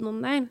hadde fått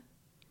noen der,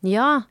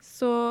 ja.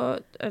 Så,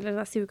 eller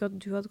jeg sier jo ikke at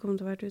du hadde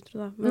kommet til å være utro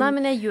da. Nei,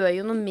 men jeg gjør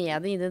jo noe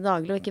med det i det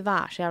daglige, og ikke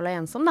være så jævla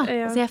ensom da.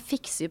 Altså jeg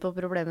fikser jo på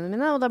problemene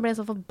mine, og da blir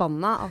jeg så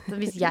forbanna at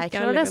hvis jeg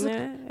klarer det,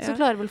 så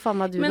klarer vel faen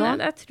meg du men da.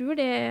 Men jeg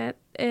tror det er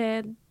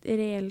et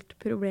reelt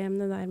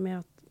problem det der med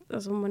at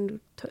altså, man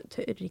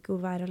tør ikke å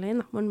være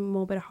alene. Man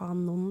må bare ha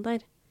noen der.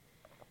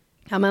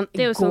 Ja, men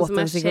det er jo sånn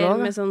som jeg ser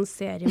med sånn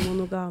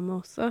seriemonogame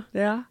også.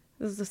 Ja.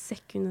 Så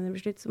sekundet det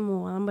blir slutt, så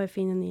må de bare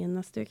finne en ny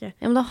neste uke.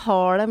 Ja, men da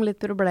har de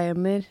litt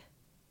problemer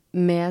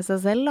med seg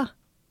selv da.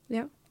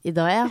 Ja. I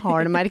dag jeg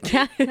har det, merker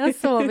jeg. Jeg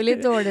sover litt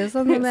dårlig og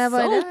sånn, men jeg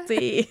bare...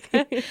 Salty!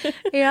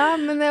 Ja,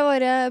 men jeg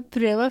bare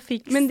prøver å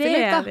fikse det litt, da. Men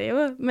det er det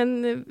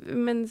jo.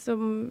 Men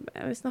som...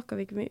 Snakket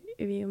vi ikke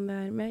mye om det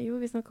her med... Jo,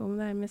 vi snakket om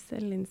det her med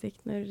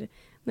selvinnsikt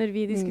når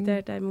vi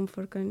diskuterte det om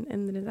folk kan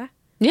endre seg.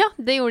 Ja,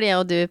 det gjorde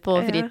jeg og du på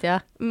fritida.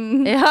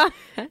 Ja.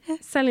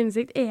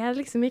 Selvinnsikt er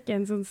liksom ikke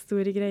en sånn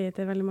stor greie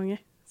til veldig mange.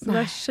 Så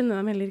da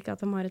skjønner de heller ikke at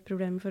de har et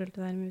problem i forhold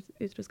til det her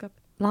med utroskap.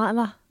 Nei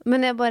da.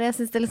 Men jeg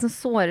synes det liksom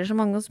sårer så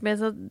mange, og så blir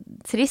det så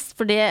trist,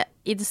 for det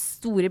i det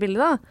store bildet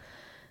da,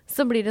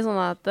 så blir det sånn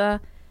at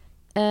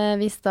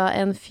hvis da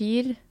en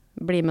fyr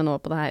blir med nå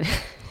på det her,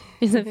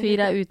 hvis en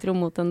fyr er utro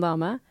mot en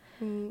dame,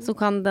 så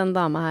kan den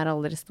dame her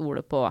aldri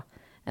stole på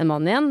en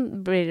mann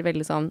igjen, blir det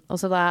veldig sånn. Og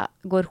så da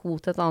går hun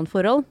til et annet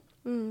forhold.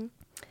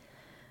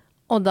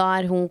 Og da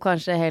hun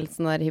kanskje helt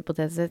sånn der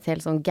hypotetisk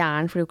helt sånn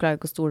gæren, fordi hun klarer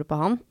ikke å stole på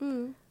han.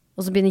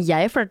 Og så begynner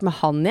jeg å flørte med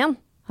han igjen.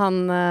 Han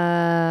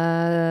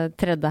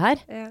tredje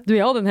her. Ja. Du,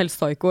 jeg hadde en helt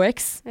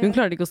psycho-ex. Hun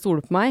klarte ikke å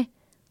stole på meg.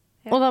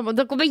 Ja. Og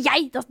da kommer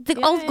jeg!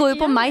 Alt går jo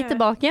på meg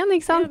tilbake igjen,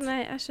 ikke sant? Ja,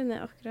 nei, jeg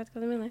skjønner akkurat hva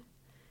du mener.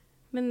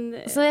 Men,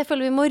 så jeg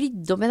føler vi må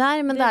rydde opp i det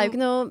her, men det er jo ikke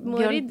noe... må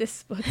ryddes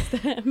på et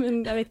sted, men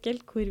jeg vet ikke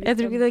helt hvor vi skal begynne. Jeg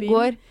tror ikke det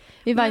går.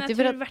 Vi vet jo jeg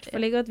tror i hvert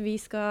fall ikke at vi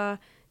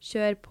skal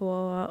kjøre på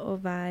å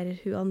være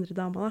hun andre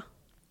dama da.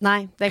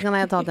 Nei, det kan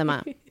jeg ta til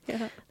meg. Det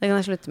kan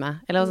jeg slutte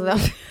med. Eller altså,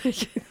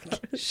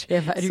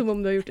 det som om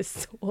du har gjort det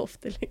så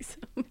ofte,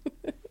 liksom.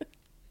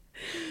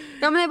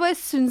 Ja, men jeg bare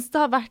synes det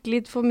har vært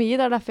litt for mye.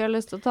 Det er derfor jeg har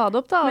lyst til å ta det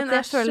opp, da. Men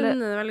jeg skjønner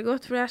det veldig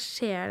godt, for jeg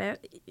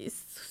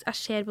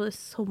ser på det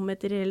som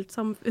et reelt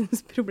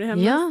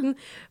samfunnsproblem. Ja. Nesten.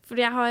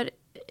 Fordi jeg har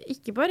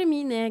ikke bare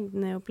mine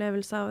egne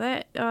opplevelser av det,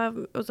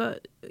 også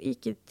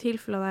ikke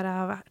tilfeller der jeg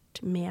har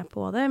vært med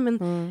på det, men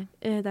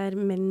der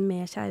menn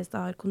med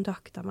kjærester har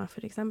kontaktet meg,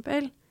 for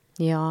eksempel.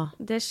 Ja.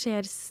 Det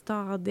skjer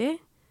stadig,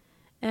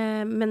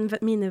 men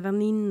mine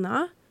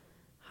venninner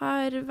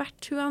har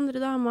vært hun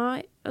andre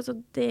damer. Altså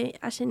jeg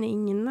kjenner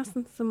ingen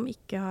nesten som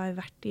ikke har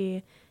vært i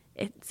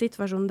en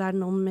situasjon der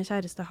noen med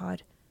kjæreste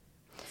har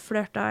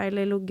flørtet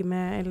eller ligget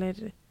med,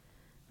 eller...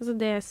 Altså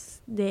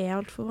det er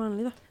alt for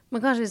vanlig, da.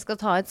 Men kanskje vi skal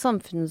ta et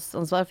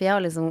samfunnsansvar, for jeg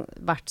har liksom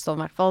vært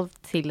sånn, i hvert fall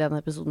til denne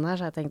episoden her,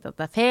 så jeg tenkte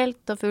at det er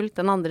felt og fullt,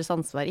 den andres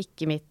ansvar,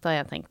 ikke mitt, har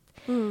jeg tenkt.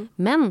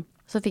 Men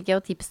så fikk jeg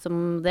jo tips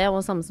om det,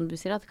 og samme som du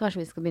sier, at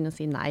kanskje vi skal begynne å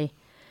si nei.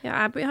 Ja,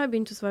 jeg har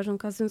begynt å svare sånn,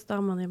 hva synes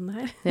damene om det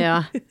her? Ja,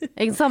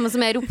 ikke samme som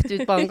jeg ropte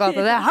ut på en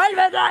gata, det er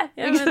helvete!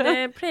 Ja, men det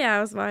pleier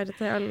jeg å svare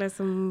til alle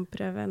som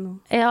prøver nå.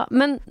 Ja,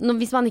 men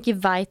hvis man ikke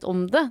vet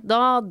om det,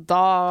 da...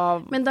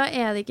 Men da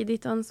er det ikke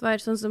ditt ansvar,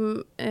 sånn som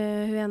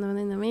hun ene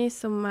venninna mi,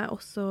 som jeg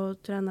også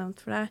tror jeg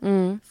nevnte for deg,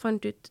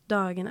 fant ut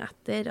dagen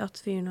etter at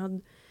fyren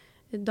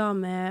hadde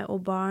dame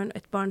og barn,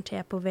 et barn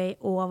til på vei,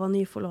 og var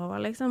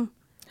nyforlovet, liksom.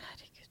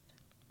 Herregud.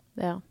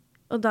 Ja.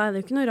 Og da er det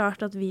jo ikke noe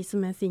rart at vi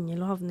som er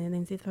single og havner i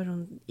den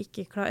situasjonen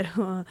ikke klarer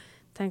å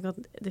tenke at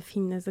det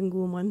finnes en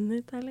god mann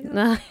ute her, liksom.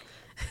 Nei.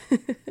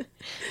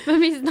 Men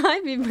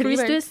vi blir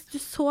hvis du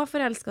er så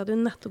forelsket at du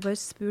nettopp har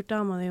spurt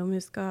dama di om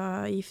hun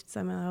skal gifte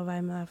seg med deg og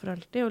være med deg for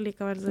alltid, og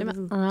likevel så er det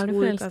sånn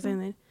 2 uker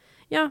senere.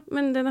 Ja,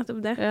 men det er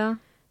nettopp det. Ja.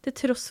 Til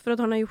tross for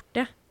at han har gjort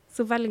det,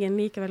 så velger han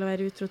likevel å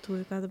være utro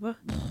 2 uker etterpå.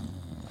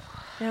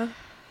 Ja.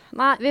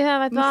 Nei, vi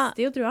vet hva.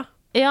 Mister jo trua.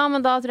 Ja,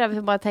 men da tror jeg vi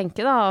får bare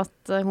tenke da,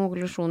 at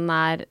konklusjonen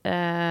er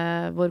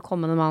vår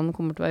kommende mann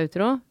kommer til å være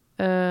utro.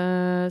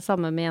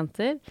 Samme med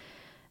jenter.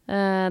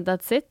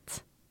 That's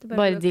it.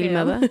 Bare deal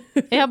med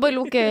det. Ja, bare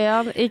lukke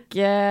øynene.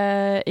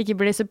 Ikke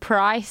bli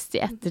surprised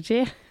i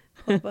ettertid.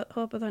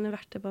 Håper at han er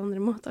verdt det på andre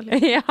måter.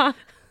 Ja.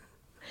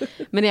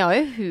 Men jeg har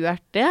jo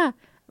hørt det.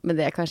 Men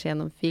det er kanskje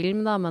gjennom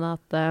film da, men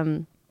at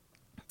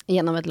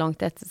gjennom et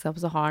langt ekteskap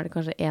så har det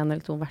kanskje 1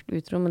 eller 2 vært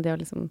utro, men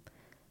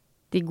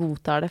de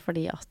godtar det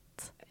fordi at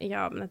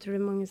ja, men jeg tror det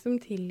er mange som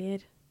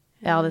tilgir.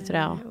 Ja, det tror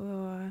jeg også.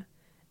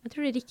 Og jeg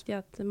tror det er riktig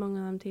at mange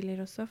av dem tilgir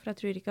også, for jeg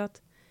tror ikke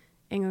at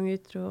en gang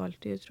utro,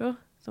 alltid utro,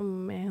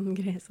 som er en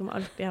greie som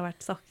alltid har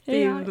vært sagt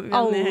i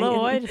alle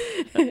år.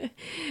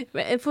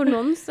 For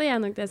noen så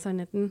er nok det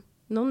sannheten.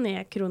 Noen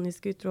er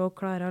kronisk utro og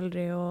klarer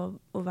aldri å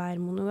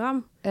være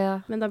monogam. Ja.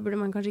 Men da burde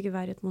man kanskje ikke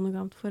være i et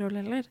monogamt forhold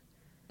heller.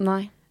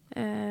 Nei.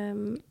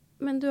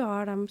 Men du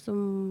har dem som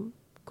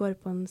går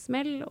på en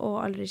smell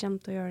og aldri kommer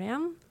til å gjøre det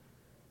igjen.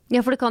 Ja,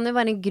 for det kan jo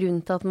være en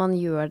grunn til at man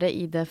gjør det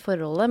i det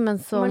forholdet, men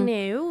så... Man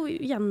er jo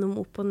gjennom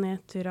opp- og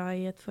nedturer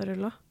i et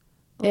forhold,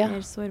 og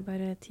mer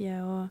sårbare tider,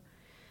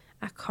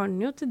 og jeg kan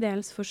jo til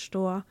dels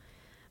forstå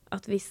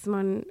at hvis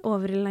man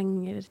over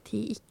lengre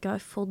tid ikke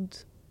har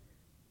fått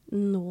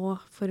noen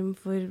form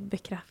for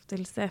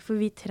bekreftelse, for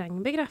vi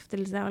trenger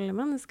bekreftelse, alle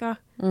mennesker,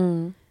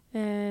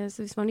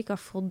 så hvis man ikke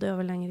har fått det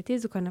over lengre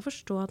tid, så kan jeg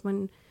forstå at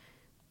man,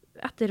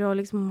 etter å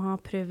liksom ha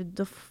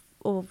prøvd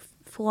å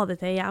få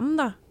det til hjem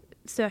da,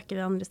 søker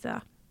det andre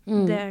steder.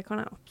 Det kan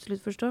jeg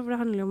absolutt forstå, for det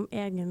handler jo om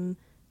egen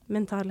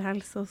mental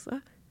helse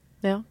også.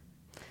 Ja.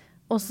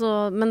 Også,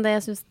 men det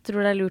jeg tror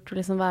det er lurt å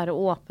liksom være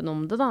åpen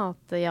om det da,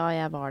 at ja,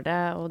 jeg var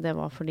det, og det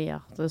var fordi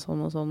at det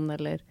sånn og sånn,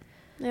 eller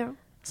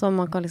så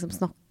man kan liksom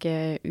snakke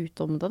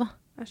ut om det da.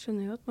 Jeg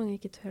skjønner jo at mange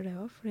ikke tør det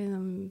også, fordi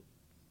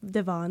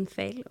det var en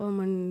feil, og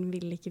man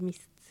vil ikke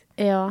miste.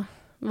 Ja,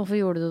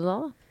 hvorfor gjorde du det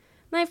da?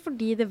 Nei,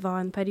 fordi det var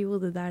en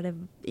periode der det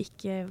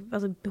ikke,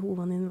 altså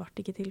behovene dine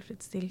ble ikke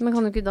tilfredsstilt. Men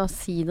kan du ikke da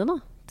si det da,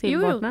 til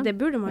partneren? Jo, det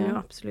burde man jo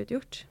absolutt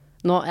gjort.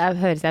 Nå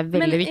høres jeg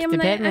veldig viktig,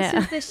 Per. Jeg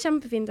synes det er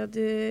kjempefint at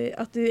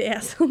du er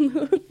sånn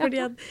nå,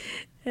 fordi at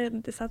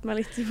det setter meg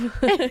litt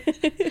på.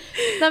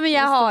 Nei, men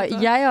jeg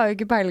har jo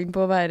ikke peiling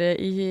på å være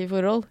i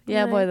forhold.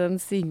 Jeg er bare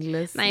den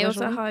singles. Nei, og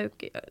så har jo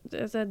ikke,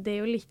 altså det er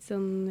jo litt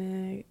sånn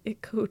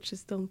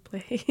coaches don't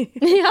play.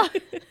 Ja.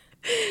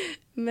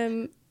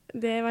 Men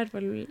det er i hvert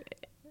fall...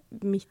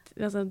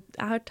 altså,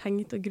 jeg har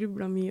tenkt og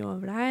grublet mye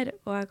over det her,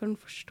 og jeg kan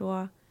forstå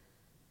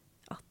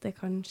at det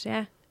kan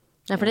skje.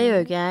 Ja, for det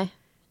gjør ikke jeg.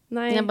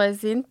 Nei. Jeg er bare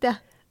sint, jeg.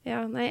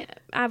 Ja, nei,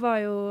 jeg var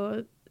jo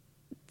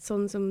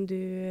sånn som du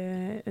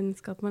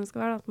ønsker at man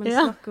skal være, at man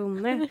Ja. snakker om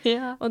det.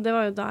 Ja. Og det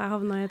var jo da jeg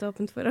havna i et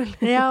åpent forhold.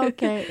 Ja,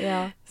 ok,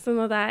 ja. Sånn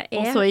at jeg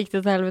Og så gikk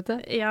det til helvete.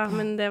 Ja,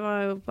 men det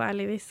var jo på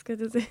ærlig vis, skal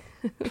du si.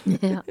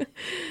 Ja.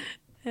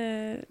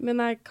 Men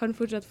jeg kan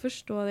fortsatt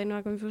forstå den,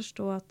 og jeg kan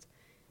forstå at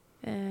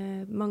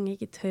mange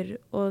ikke tør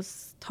å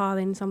ta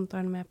den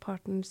samtalen med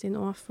partneren sin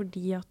også,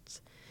 fordi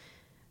at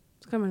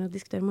så kan man jo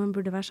diskutere om man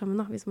burde være sammen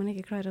da, hvis man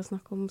ikke klarer å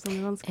snakke om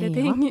sånne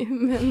vanskelige Ja. ting.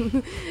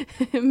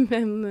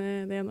 Men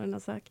det er en annen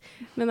sak.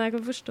 Men jeg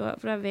kan forstå,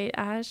 for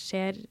jeg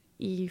ser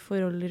i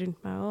forhold rundt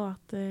meg også,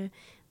 at det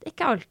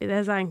ikke alltid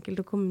er så enkelt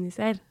å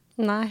kommunisere.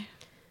 Nei.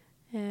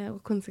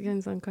 Og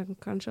konsekvensene kan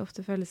kanskje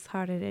ofte føles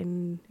hardere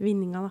enn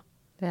vinninga da.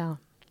 Ja.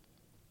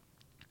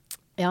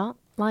 Ja,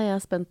 nei, jeg er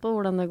spent på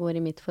hvordan det går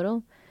i mitt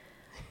forhold.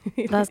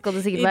 Der skal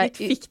det sikkert I ditt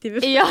være...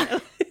 fiktive Ja,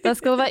 der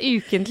skal det være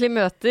ukentlige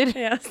møter.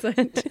 Ja,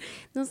 sant.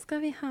 Nå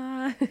skal vi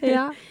ha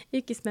Ja.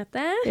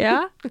 ukesmøte.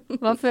 Ja,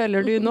 hva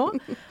føler du nå?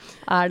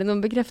 Er det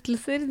noen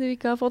bekreftelser du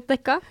ikke har fått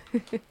dekka?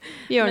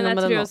 Gjør Men noe jeg med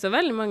det tror nå. også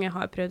veldig mange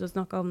har prøvd å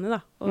snakke om det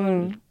da, og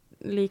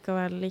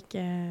likevel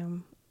ikke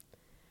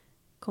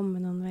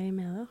komme noen vei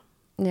med det.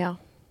 Ja.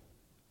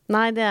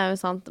 Nei, det er jo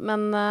sant.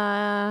 Men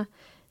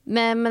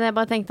jeg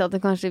bare tenkte at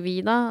det kanskje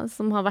vi da,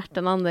 som har vært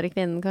den andre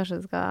kvinnen,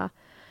 kanskje skal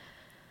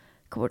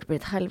gå bort og bli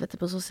et helvete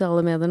på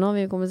sosiale medier nå.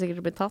 Vi kommer sikkert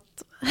til å bli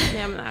tatt.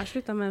 Ja, men jeg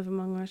sluttet med det for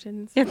mange år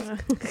siden. Så.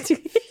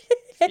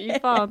 Fy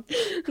faen.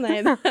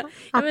 Nei da.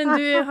 Ja, men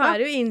du har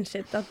jo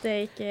innsett at det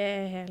ikke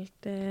er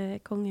helt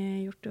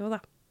kongegjort du også da.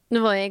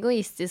 Det var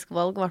egoistisk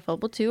valg, i hvert fall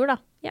på tur da.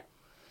 Ja.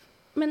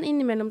 Men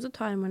innimellom så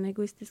tar man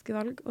egoistiske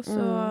valg, og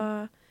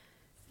så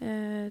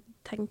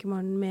tenker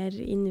man mer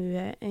i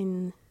nuet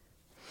enn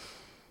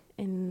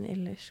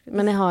ellers.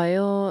 Men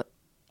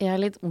jeg er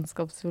litt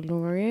ondskapsfull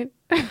noen ganger.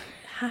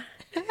 Hæ?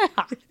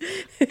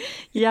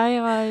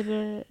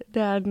 Det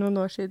er noen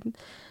år siden.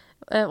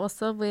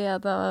 Også hvor jeg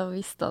da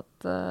visste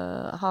at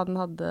han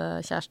hadde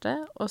kjæreste,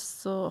 og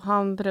så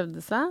han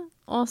prøvde seg,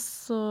 og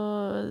så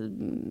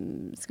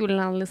skulle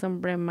han liksom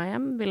bli med meg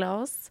hjem, ville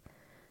ha oss,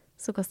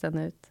 så kastet jeg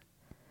henne ut.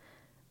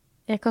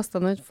 Jeg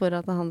kastet henne ut for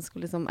at han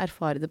skulle liksom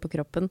erfare det på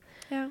kroppen,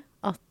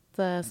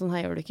 at sånn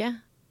her gjør du ikke.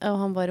 Og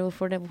han bare,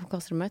 hvorfor det? Hvorfor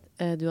kaster du meg ut?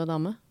 Du er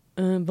dame.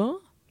 Hva?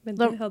 Men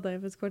det hadde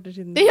jeg for et kvarter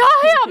siden.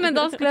 Ja, men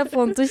da skulle jeg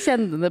få han til å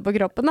kjenne det på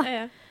kroppen da.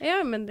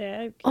 Ja, men det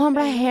er... Og han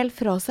ble helt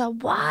fra seg.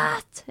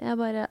 What? Jeg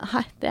bare,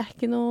 nei, det er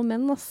ikke noe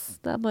menn, ass.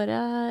 Det er bare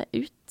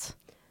ut.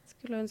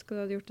 Skulle ønske du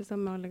hadde gjort det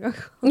samme alle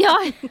ganger. Ja.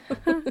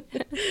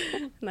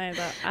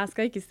 Neida, jeg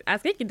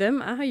skal ikke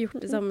dømme. Jeg har gjort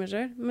det samme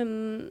selv. Men,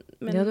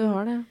 ja, du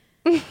har det.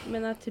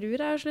 Men jeg tror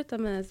jeg har sluttet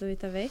med det så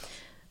vidt jeg vet.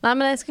 Nei,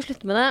 men jeg skal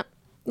slutte med det.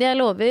 Jeg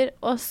lover,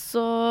 og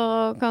så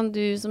kan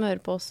du som hører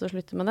på også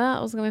slutte med det,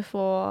 og så kan vi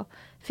få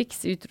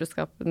fikse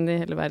utroskapen i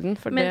hele verden,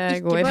 for men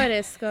det går. Men ikke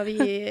bare skal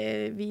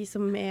vi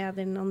som er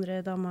den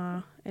andre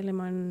dama, eller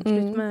man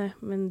slutte med det,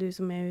 men du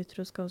som er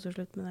utro skal også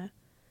slutte med det.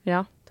 Ja.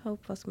 Ta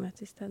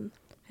oppvaskmøte i stedet.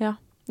 Ja,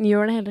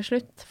 gjør det hele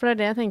slutt, for det er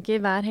det jeg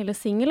tenker, vær hele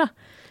single da.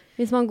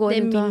 Hvis man går det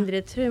er rundt og... mindre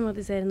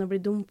traumatiserende å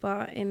bli dumpet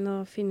enn å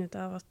finne ut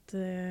av at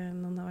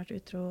noen har vært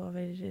utro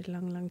over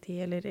lang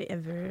tid, eller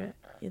ever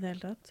i det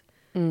hele tatt.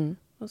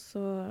 Og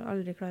så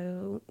aldri klarer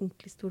å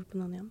ordentlig stole på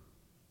noen igjen.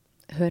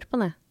 Hør på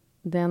det.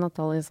 Det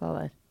Natalie sa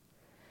der.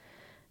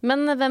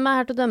 Men hvem er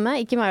her til å dømme?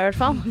 Ikke meg i hvert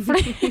fall.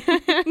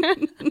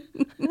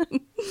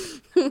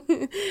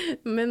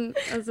 Men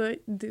altså,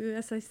 du,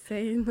 as I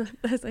say, not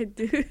as I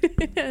do.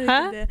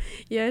 Hæ?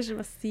 Gjør som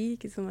jeg sier,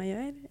 ikke som jeg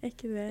gjør.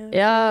 Ikke det?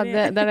 Ja,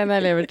 det er den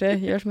jeg lever til.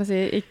 Gjør som jeg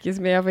sier, ikke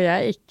som jeg, for jeg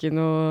er ikke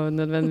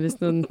nødvendigvis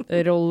noen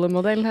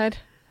rollemodell her.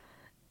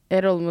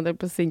 Jeg er rollemodell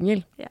på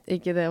single,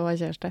 ikke det å ha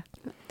kjæreste.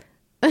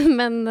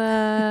 Men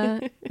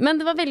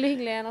det var veldig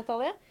hyggelig,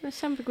 Natalie. Det er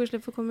kjempekoselig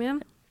å få komme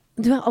igjen.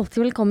 Du er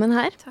alltid velkommen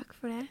her. Takk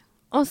for det.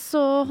 Og så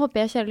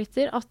håper jeg, kjære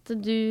lytter, at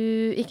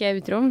du ikke er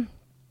utro.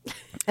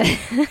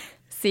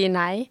 Sier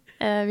nei.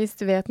 Hvis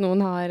du vet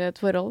noen har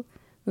et forhold,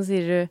 så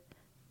sier du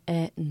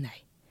nei.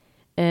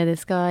 Det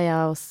skal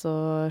jeg også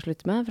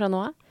slutte med fra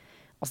nå av.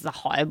 Altså, det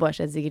har jo bare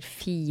skjedd sikkert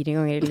 4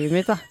 ganger i livet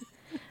mitt, da.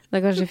 Det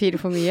er kanskje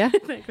 4 for mye.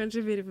 Det er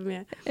kanskje 4 for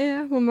mye.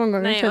 Ja, hvor mange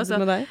ganger skjedde det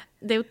med deg?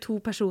 Det er jo 2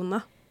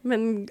 personer.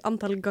 Men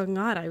antall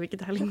ganger har jeg jo ikke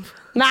telling på.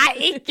 Nei,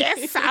 ikke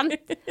sant!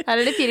 Her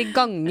er det 4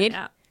 ganger.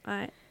 Ja,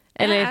 nei.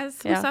 Eller,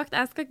 som sagt,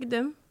 jeg skal ikke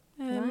dømme.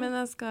 Men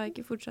jeg skal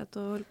ikke fortsette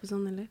å holde på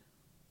sånn heller.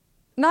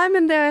 Nei,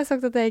 men det har jeg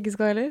sagt at jeg ikke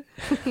skal heller.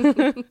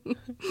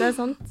 Det er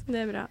sant.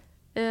 Det er bra.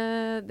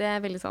 Det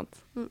er veldig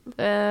sant.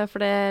 For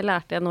det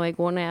lærte jeg nå i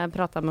går når jeg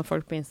pratet med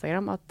folk på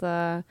Instagram, at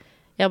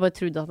jeg bare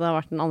trodde at det har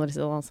vært den andre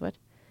siden av ansvar.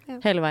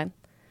 Hele veien.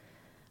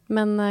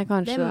 Men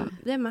kanskje...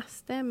 Det er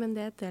mest det, men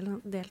det er et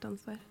delt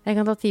ansvar. Jeg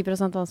kan ta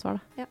 10% ansvar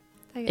da. Ja,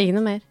 det er greit. Ikke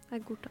noe mer. Jeg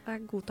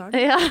godtar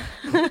det. Ja.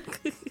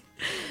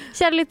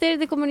 Kjære lytter,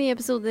 det kommer nye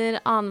episoder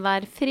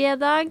annenhver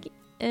fredag.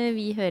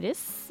 Vi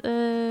høres.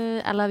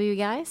 I love you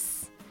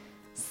guys.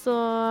 Så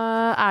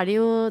er det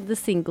jo The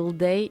Single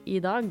Day i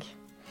dag.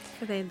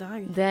 Det er i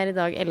dag. Det er i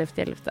dag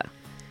 11.11.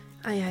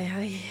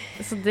 Ai.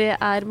 Så det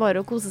er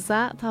bare å kose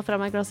seg, ta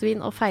fram et glass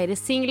vin og feire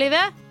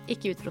singellivet,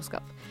 ikke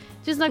utroskap.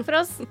 Tusen takk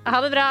for oss.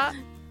 Ha det bra.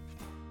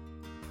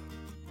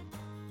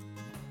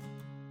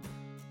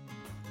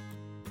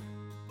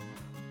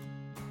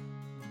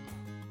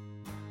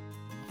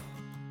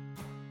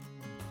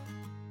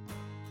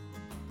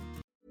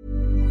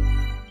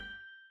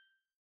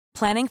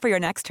 Planning for your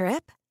next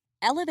trip?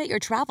 Elevate your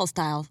travel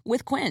style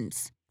with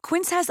Quince.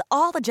 Quince has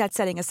all the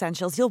jet-setting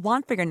essentials you'll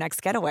want for your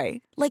next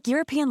getaway, like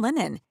European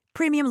linen,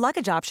 premium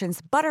luggage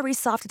options, buttery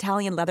soft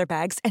Italian leather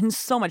bags, and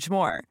so much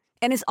more.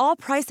 And is all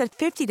priced at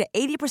 50 to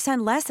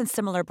 80% less than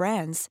similar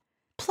brands.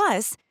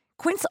 Plus,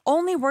 Quince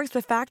only works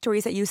with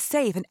factories that use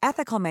safe and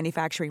ethical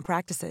manufacturing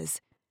practices.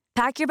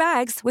 Pack your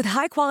bags with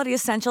high-quality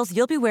essentials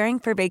you'll be wearing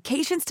for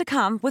vacations to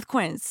come with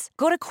Quince.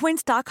 Go to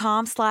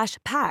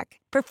quince.com/pack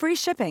for free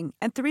shipping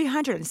and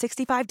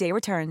 365-day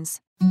returns.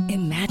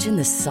 Imagine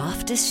the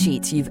softest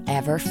sheets you've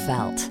ever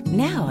felt.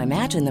 Now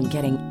imagine them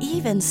getting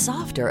even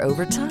softer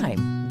over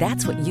time.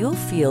 That's what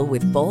you'll feel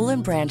with Boll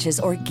 & Branch's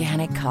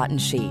organic cotton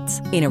sheets.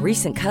 In a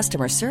recent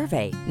customer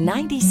survey,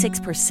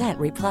 96%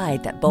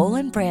 replied that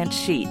Boll & Branch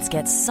sheets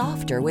get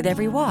softer with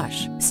every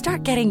wash.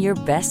 Start getting your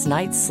best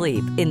night's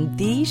sleep in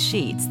these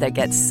sheets that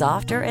get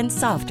softer and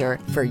softer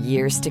for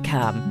years to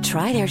come.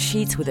 Try their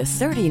sheets with a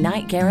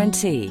 30-night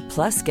guarantee.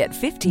 Plus, get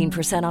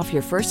 15% off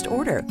your first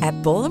order at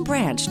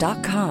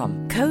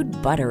bollandbranch.com. Code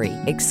BUTTERY.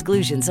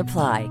 Exclusions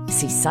apply.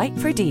 See site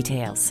for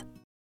details.